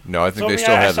 Yeah. No, I think they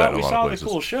still have that in a lot of places. We saw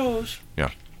the cool shows.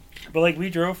 Yeah. But we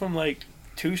drove from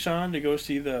Tucson to go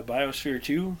see the Biosphere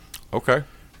 2. Okay.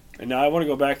 And now I want to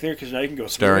go back there because now you can go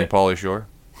starring Pauly Shore.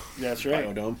 That's right.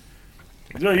 Biodome.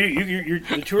 No,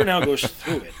 the tour now goes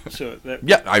through it. So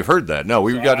I've heard that. No,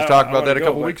 we got to talk about that a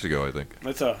couple weeks ago, I think.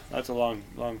 That's a long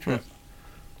trip.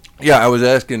 Yeah, I was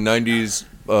asking 90s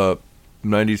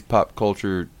pop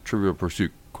culture Trivial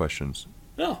Pursuit questions.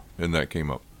 Oh. And that came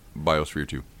up. Biosphere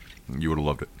 2. You would have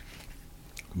loved it.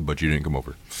 But you didn't come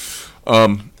over.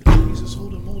 Jesus,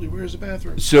 hold on, Moldy, where's the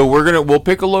bathroom? So we'll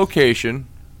pick a location.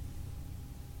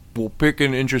 We'll pick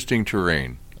an interesting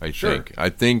terrain, I think. I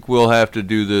think we'll have to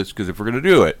do this, because if we're going to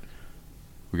do it,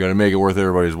 We got to make it worth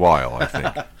everybody's while, I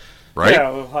think. Right? Yeah,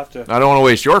 we'll have to. I don't want to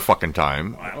waste your fucking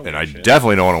time, I don't and give I a shit.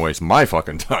 definitely don't want to waste my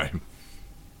fucking time.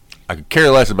 I could care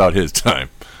less about his time.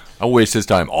 I'll waste his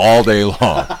time all day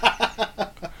long.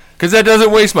 Because that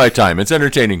doesn't waste my time. It's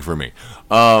entertaining for me.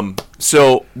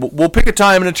 So we'll pick a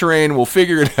time and a terrain. We'll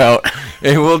figure it out,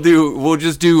 and we'll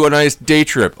just do a nice day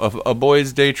trip, a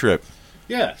boys' day trip.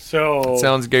 Yeah. So It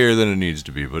sounds gayer than it needs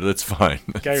to be, but it's fine.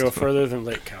 gotta go further than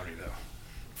Lake County, though.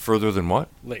 Further than what?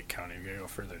 Lake County, we gotta go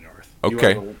further north.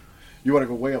 Okay. You want to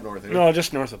go way up north? Eh? No,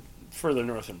 just further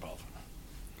north than Baldwin.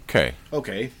 Okay.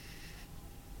 Okay.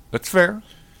 That's fair.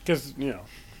 Because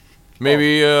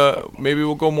Maybe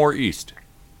we'll go more east.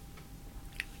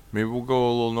 Maybe we'll go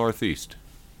a little northeast.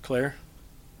 Claire.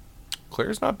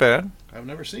 Claire's not bad. I've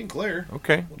never seen Claire.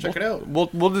 Okay. We'll check it out.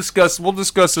 We'll discuss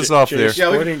this off there. Jay's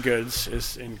Sporting Goods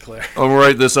is in Claire. I'll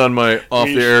write this on my off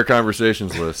the air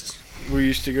conversations list. We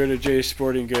used to go to Jay's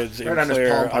Sporting Goods in Right on his Claire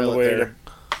Palm on the Pilot way there.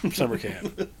 to summer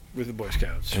camp with the Boy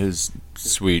Scouts. His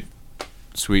sweet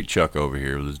Chuck over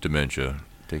here with his dementia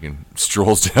taking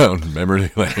strolls down memory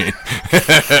lane.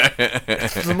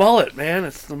 It's the mullet, man.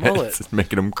 It's the mullet. It's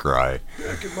making him cry.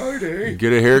 Back in my day.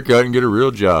 Get a haircut and get a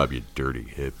real job, you dirty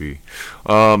hippie.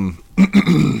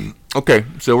 Okay,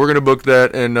 so we're gonna book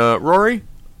that. And Rory,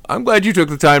 I'm glad you took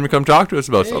the time to come talk to us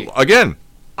about stuff. Again,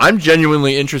 I'm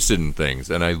genuinely interested in things,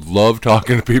 and I love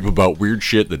talking to people about weird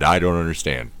shit that I don't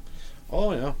understand.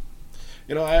 Oh yeah.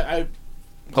 You know, I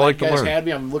like to you guys learn. had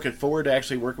me. I'm looking forward to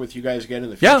actually working with you guys again in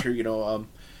the Yeah. future. You know,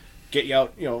 get you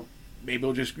out. You know, maybe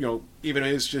we'll just even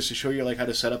if it's just to show you like how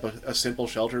to set up a simple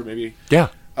shelter. Maybe. Yeah.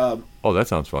 Oh, that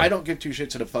sounds fun. I don't give two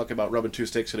shits in a fuck about rubbing two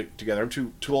sticks together. I'm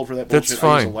too old for that That's bullshit.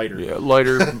 fine. I use a lighter. Yeah,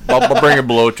 lighter. I'll bring a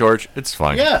blowtorch. It's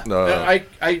fine. Yeah. I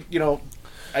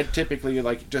Uh, typically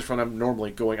like just when I'm normally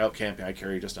going out camping, I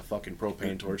carry just a fucking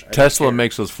propane torch. I don't Tesla care.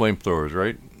 makes those flamethrowers,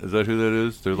 right? Is that who that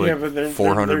is? They're like yeah, but they're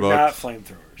 $400. They're not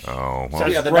flamethrowers. Oh, well,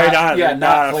 Says Yeah, they're right not- on. yeah, they're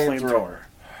not not a flamethrower. flamethrower.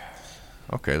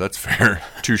 okay, that's fair.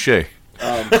 Touche.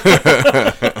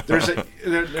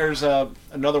 There's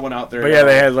another one out there. But yeah,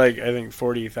 they had like I think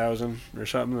 40,000 or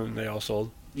something, and they all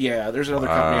sold. Yeah, there's another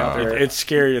company out there. It's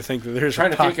scary to think that there's trying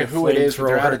a to think pocket of who it is, but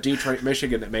they're out flamethrower. of Detroit,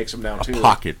 Michigan, that makes them now too.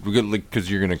 Pocket.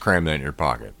 Because you're going to cram that in your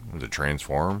pocket. Does it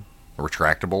transform?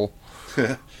 Retractable?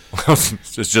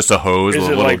 It's just a hose Is with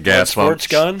it a little like that gas pump. sports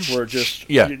gun where it just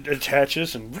Yeah. it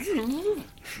attaches and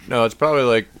No, it's probably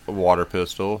like a water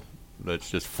pistol that's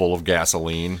just full of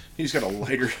gasoline He's got a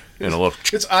lighter. and a little...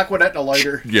 It's Aquanet and a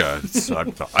lighter. Yeah,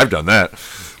 I've done that.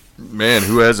 Man,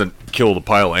 who hasn't killed a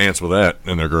pile of ants with that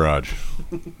in their garage?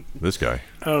 This guy.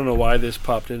 I don't know why this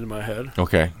popped into my head.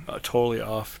 Okay. Totally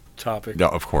off topic. No,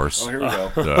 of course. Oh, here we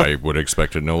go. I would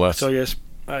expect it no less. So yes,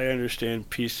 I understand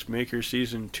Peacemaker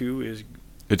Season 2 is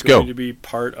It's going go. to be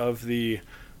part of the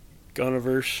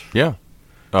Gunniverse. Yeah.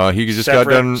 He just got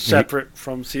done. Separate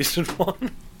from Season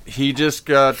 1. He just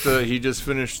got. He just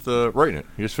finished writing it.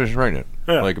 He just finished writing it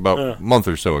Yeah, like about yeah. a month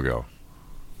or so ago.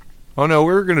 Oh no,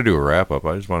 we were gonna do a wrap up.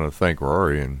 I just want to thank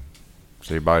Rory and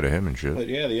say bye to him and shit. But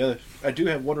yeah, the other. I do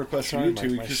have one request from you Sorry,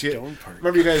 two. my Because stone part.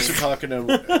 remember you guys were talking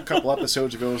a couple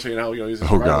episodes ago saying how he's a Oh,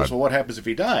 survivalist. God. Well, what happens if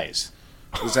he dies?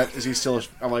 Is he still?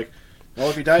 I'm like, well,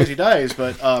 if he dies, he dies.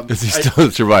 But Is he still a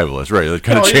survivalist? Right. That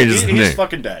kind of changes the he's name.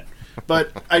 fucking dead.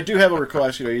 But I do have a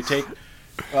request. You take,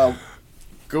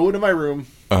 go into my room,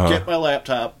 get my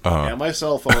laptop and my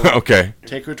cell phone. Okay.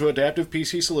 Take her to Adaptive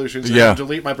PC Solutions and Yeah.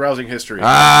 delete my browsing history.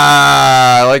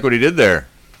 I like what he did there.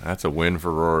 That's a win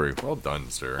for Rory. Well done,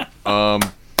 sir.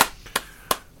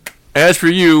 As for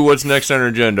you, what's next on our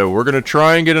agenda? We're going to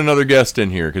try and get another guest in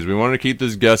here because we want to keep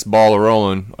this guest ball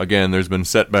rolling. Again, there's been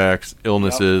setbacks,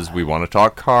 illnesses. We want to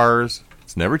talk cars.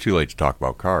 It's never too late to talk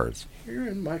about cars. You're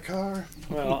in my car.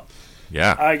 Well,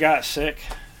 Yeah. I got sick.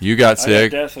 You got I got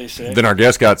sick. deathly sick. Then our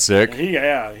guest got sick. He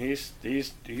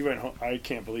went home. I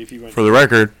can't believe he went. For the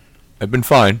record, I've been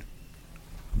fine.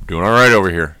 I'm doing all right over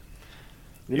here.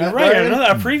 You're not right. dying?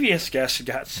 A previous guest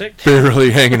got sick too.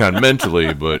 Barely hanging on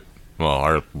mentally, but well,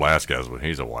 our last guy's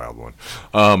he's a wild one.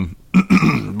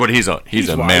 But he's a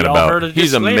why man y'all heard about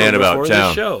he's a disclaimer man about before this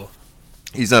town. show.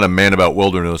 He's not a man about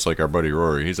wilderness like our buddy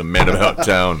Rory. He's a man about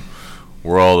town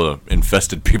where all the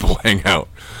infested people hang out.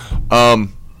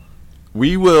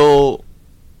 We will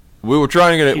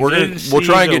try and get it. We'll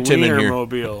try and get Tim in here.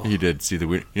 Wienermobile. He did see the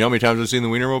Wiener. You know how many times I've seen the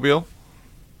Wienermobile?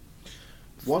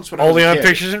 Once when I was Only a on kid.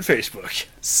 pictures and Facebook.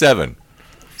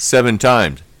 7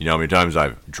 times. You know how many times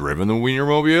I've driven the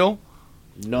Wienermobile?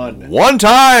 None. 1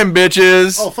 time,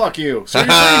 bitches. Oh, fuck you.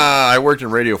 Seriously? I worked in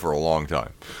radio for a long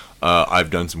time. I've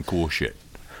done some cool shit.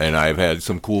 and I've had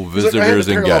some cool He's like, I had visitors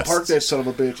to and parallel guests. park that son of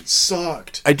a bitch. It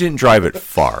sucked. I didn't drive it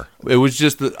far. It was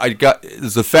just that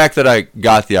it's the fact that I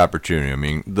got the opportunity. I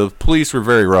mean, the police were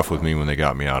very rough with me when they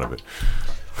got me out of it.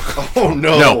 Oh,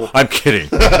 no. No, I'm kidding.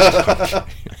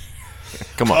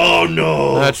 Come on. Oh,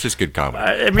 no. That's just good comedy.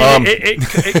 I mean, it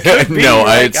could be. No,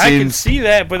 I it can seems- see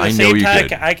that, but at I the know same you time,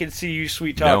 did. I can see you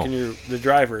sweet talking the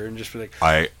driver and just be like,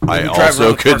 I drive also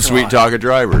around the could parking sweet lot. talk a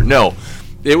driver. No,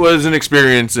 it was an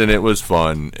experience and it was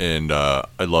fun and I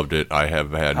loved it. I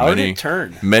have had How did it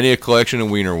turn? many a collection of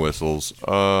wiener whistles.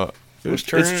 Was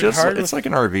turning it's just hard it's with- like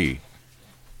an RV.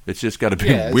 It's just got a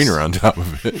big Yeah, wiener on top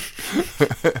of it.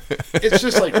 It's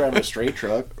just like driving a straight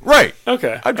truck. Right.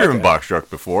 okay. I've driven box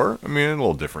truck before. I mean, a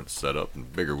little different setup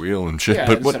and bigger wheel and shit. Yeah,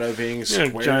 but what? instead of being You square,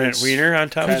 know, giant it's wiener on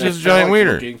top kinda of it. just a giant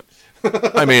wiener. looking.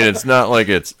 I mean, it's not like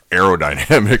it's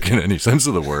aerodynamic in any sense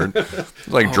of the word. It's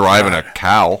like driving a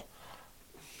cow.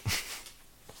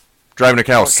 Driving a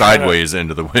cow sideways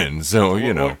into the wind, so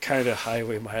you know. What kind of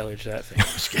highway mileage that thing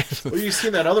was getting? Well, you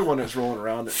seen that other one that's rolling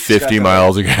around? It's 50 got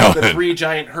miles a gallon. The 3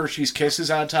 giant Hershey's Kisses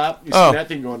on top. You Oh. seen that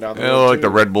thing going down the You road, know, like too. the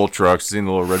Red Bull trucks, seen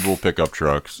the little Red Bull pickup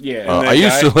trucks. Yeah. And I that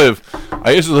used guy- to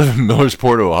live in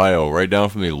Millersport, Ohio, right down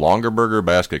from the Longerberger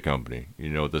Basket Company. You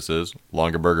know what this is?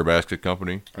 Longerberger Basket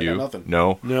Company? I got nothing.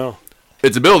 No. No.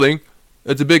 It's a building.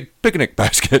 It's a big picnic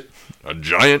basket. A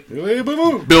giant Hey,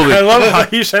 boo-boo. building. I love how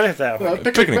you said it that way.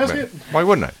 Picnic basket. Why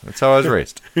wouldn't I? That's how I was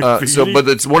raised. But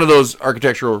it's one of those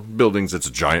architectural buildings that's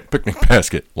a giant picnic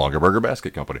basket. Longerberger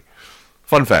Basket Company.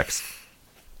 Fun facts.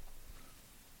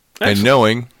 And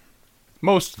knowing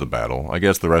most of the battle, I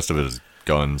guess the rest of it is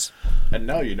guns. And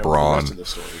now you know Brawn. the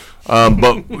rest of the story.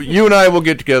 But you and I will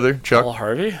get together, Paul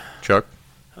Harvey? Chuck,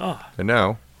 Oh. and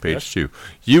now page 2.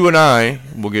 You and I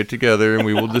will get together and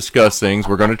we will discuss things.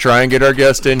 We're going to try and get our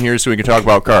guest in here so we can talk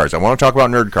about cars. I want to talk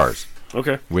about nerd cars.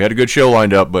 Okay. We had a good show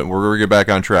lined up, but we're going to get back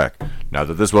on track. Now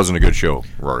that this wasn't a good show,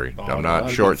 Rory, I'm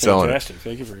not short selling it. Fantastic.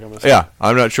 Thank you for coming. Yeah,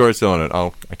 I'm not short selling it.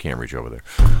 I can't reach over there.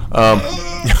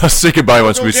 I'll say goodbye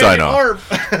once we sign off.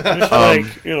 Just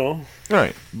like, you know. All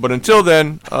right, but until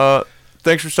then,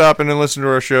 thanks for stopping and listening to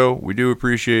our show. We do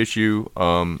appreciate you.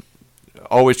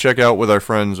 Always check out with our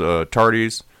friends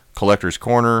Tardy's Collector's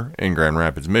Corner in Grand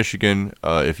Rapids, Michigan.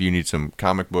 If you need some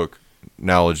comic book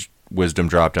knowledge, wisdom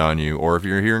dropped on you, or if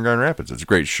you're here in Grand Rapids, it's a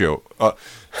great show.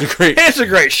 It's a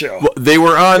great show. Well, they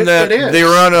were on It is. They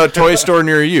were on a toy store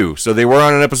near you, so they were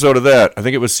on an episode of that. I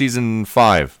think it was season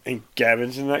 5. And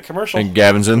Gavin's in that commercial. And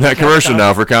Gavin's in that commercial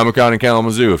now for Comic-Con in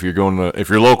Kalamazoo. If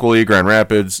you're locally Grand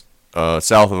Rapids,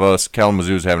 south of us,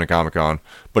 Kalamazoo's having a Comic-Con,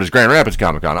 but it's Grand Rapids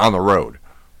Comic-Con on the road.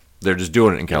 They're just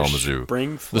doing it in Kalamazoo.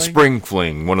 Spring The Fling? Spring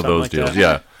Fling, one of Something those like deals. that.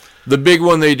 Yeah, the big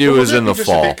one they do Well, is in the just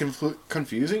fall. a bit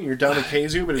confusing. You're down in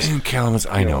Kazoo, but it's In Kalamazoo,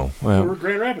 I know. we're Well,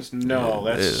 Grand Rapids. No,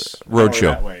 that's Roadshow.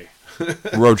 that way.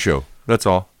 roadshow. That's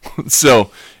all. So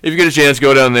if you get a chance,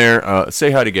 go down there. Say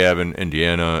hi to Gavin and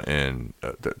Deanna, and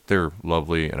they're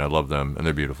lovely, and I love them, and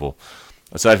they're beautiful.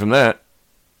 Aside from that,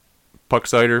 Puck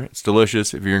Cider, it's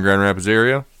delicious. If you're in Grand Rapids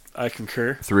area, I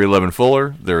concur. 311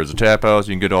 Fuller, there is a tap house.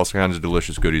 You can get all kinds of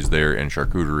delicious goodies there, and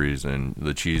charcuteries, and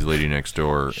the cheese lady next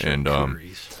door, and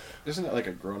Isn't it like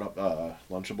a grown-up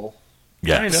Lunchable?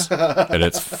 yes, and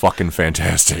it's fucking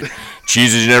fantastic.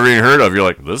 Cheeses you never even heard of. You're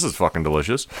like, this is fucking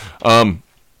delicious.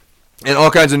 And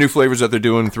all kinds of new flavors that they're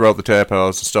doing throughout the tap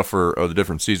house, stuff for the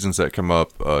different seasons that come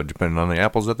up, depending on the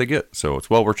apples that they get. So it's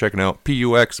well worth checking out.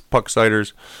 PUX, Puck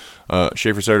Ciders,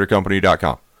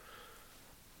 SchaeferCiderCompany.com.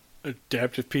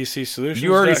 Adaptive PC Solutions.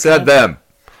 You already said them.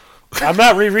 I'm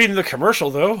not rereading the commercial,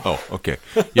 though. Oh, okay.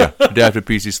 Yeah, Adaptive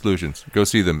PC Solutions. Go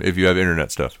see them if you have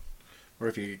internet stuff. Or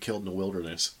if you get killed in the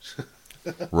wilderness.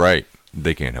 Right.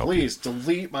 They can't help Please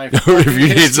delete my. you. If you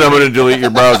need someone to delete your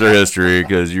browser history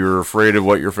because you're afraid of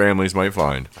what your families might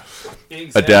find,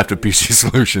 Adaptive PC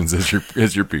Solutions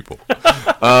is your people.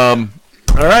 All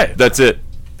right. That's it.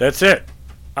 That's it.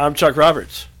 I'm Chuck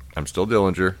Roberts. I'm still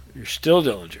Dillinger. You're still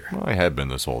Dillinger. Well, I have been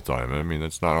this whole time. I mean,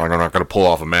 it's not like I'm not going to pull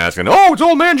off a mask and, oh, it's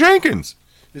Old Man Jenkins.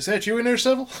 Is that you in there,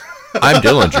 Sybil? I'm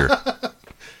Dillinger.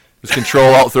 Just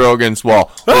control, alt, throw against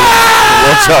wall. We'll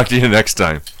talk to you next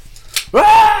time.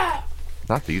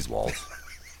 Not these walls.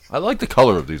 I like the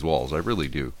color of these walls. I really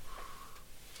do.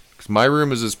 Because my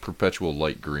room is this perpetual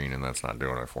light green, and that's not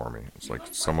doing it for me. It's like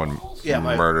someone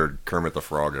murdered Kermit the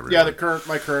Frog everywhere. Yeah,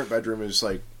 my current bedroom is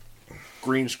like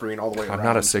green screen all the way around. I'm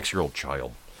not a 6-year-old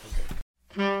child.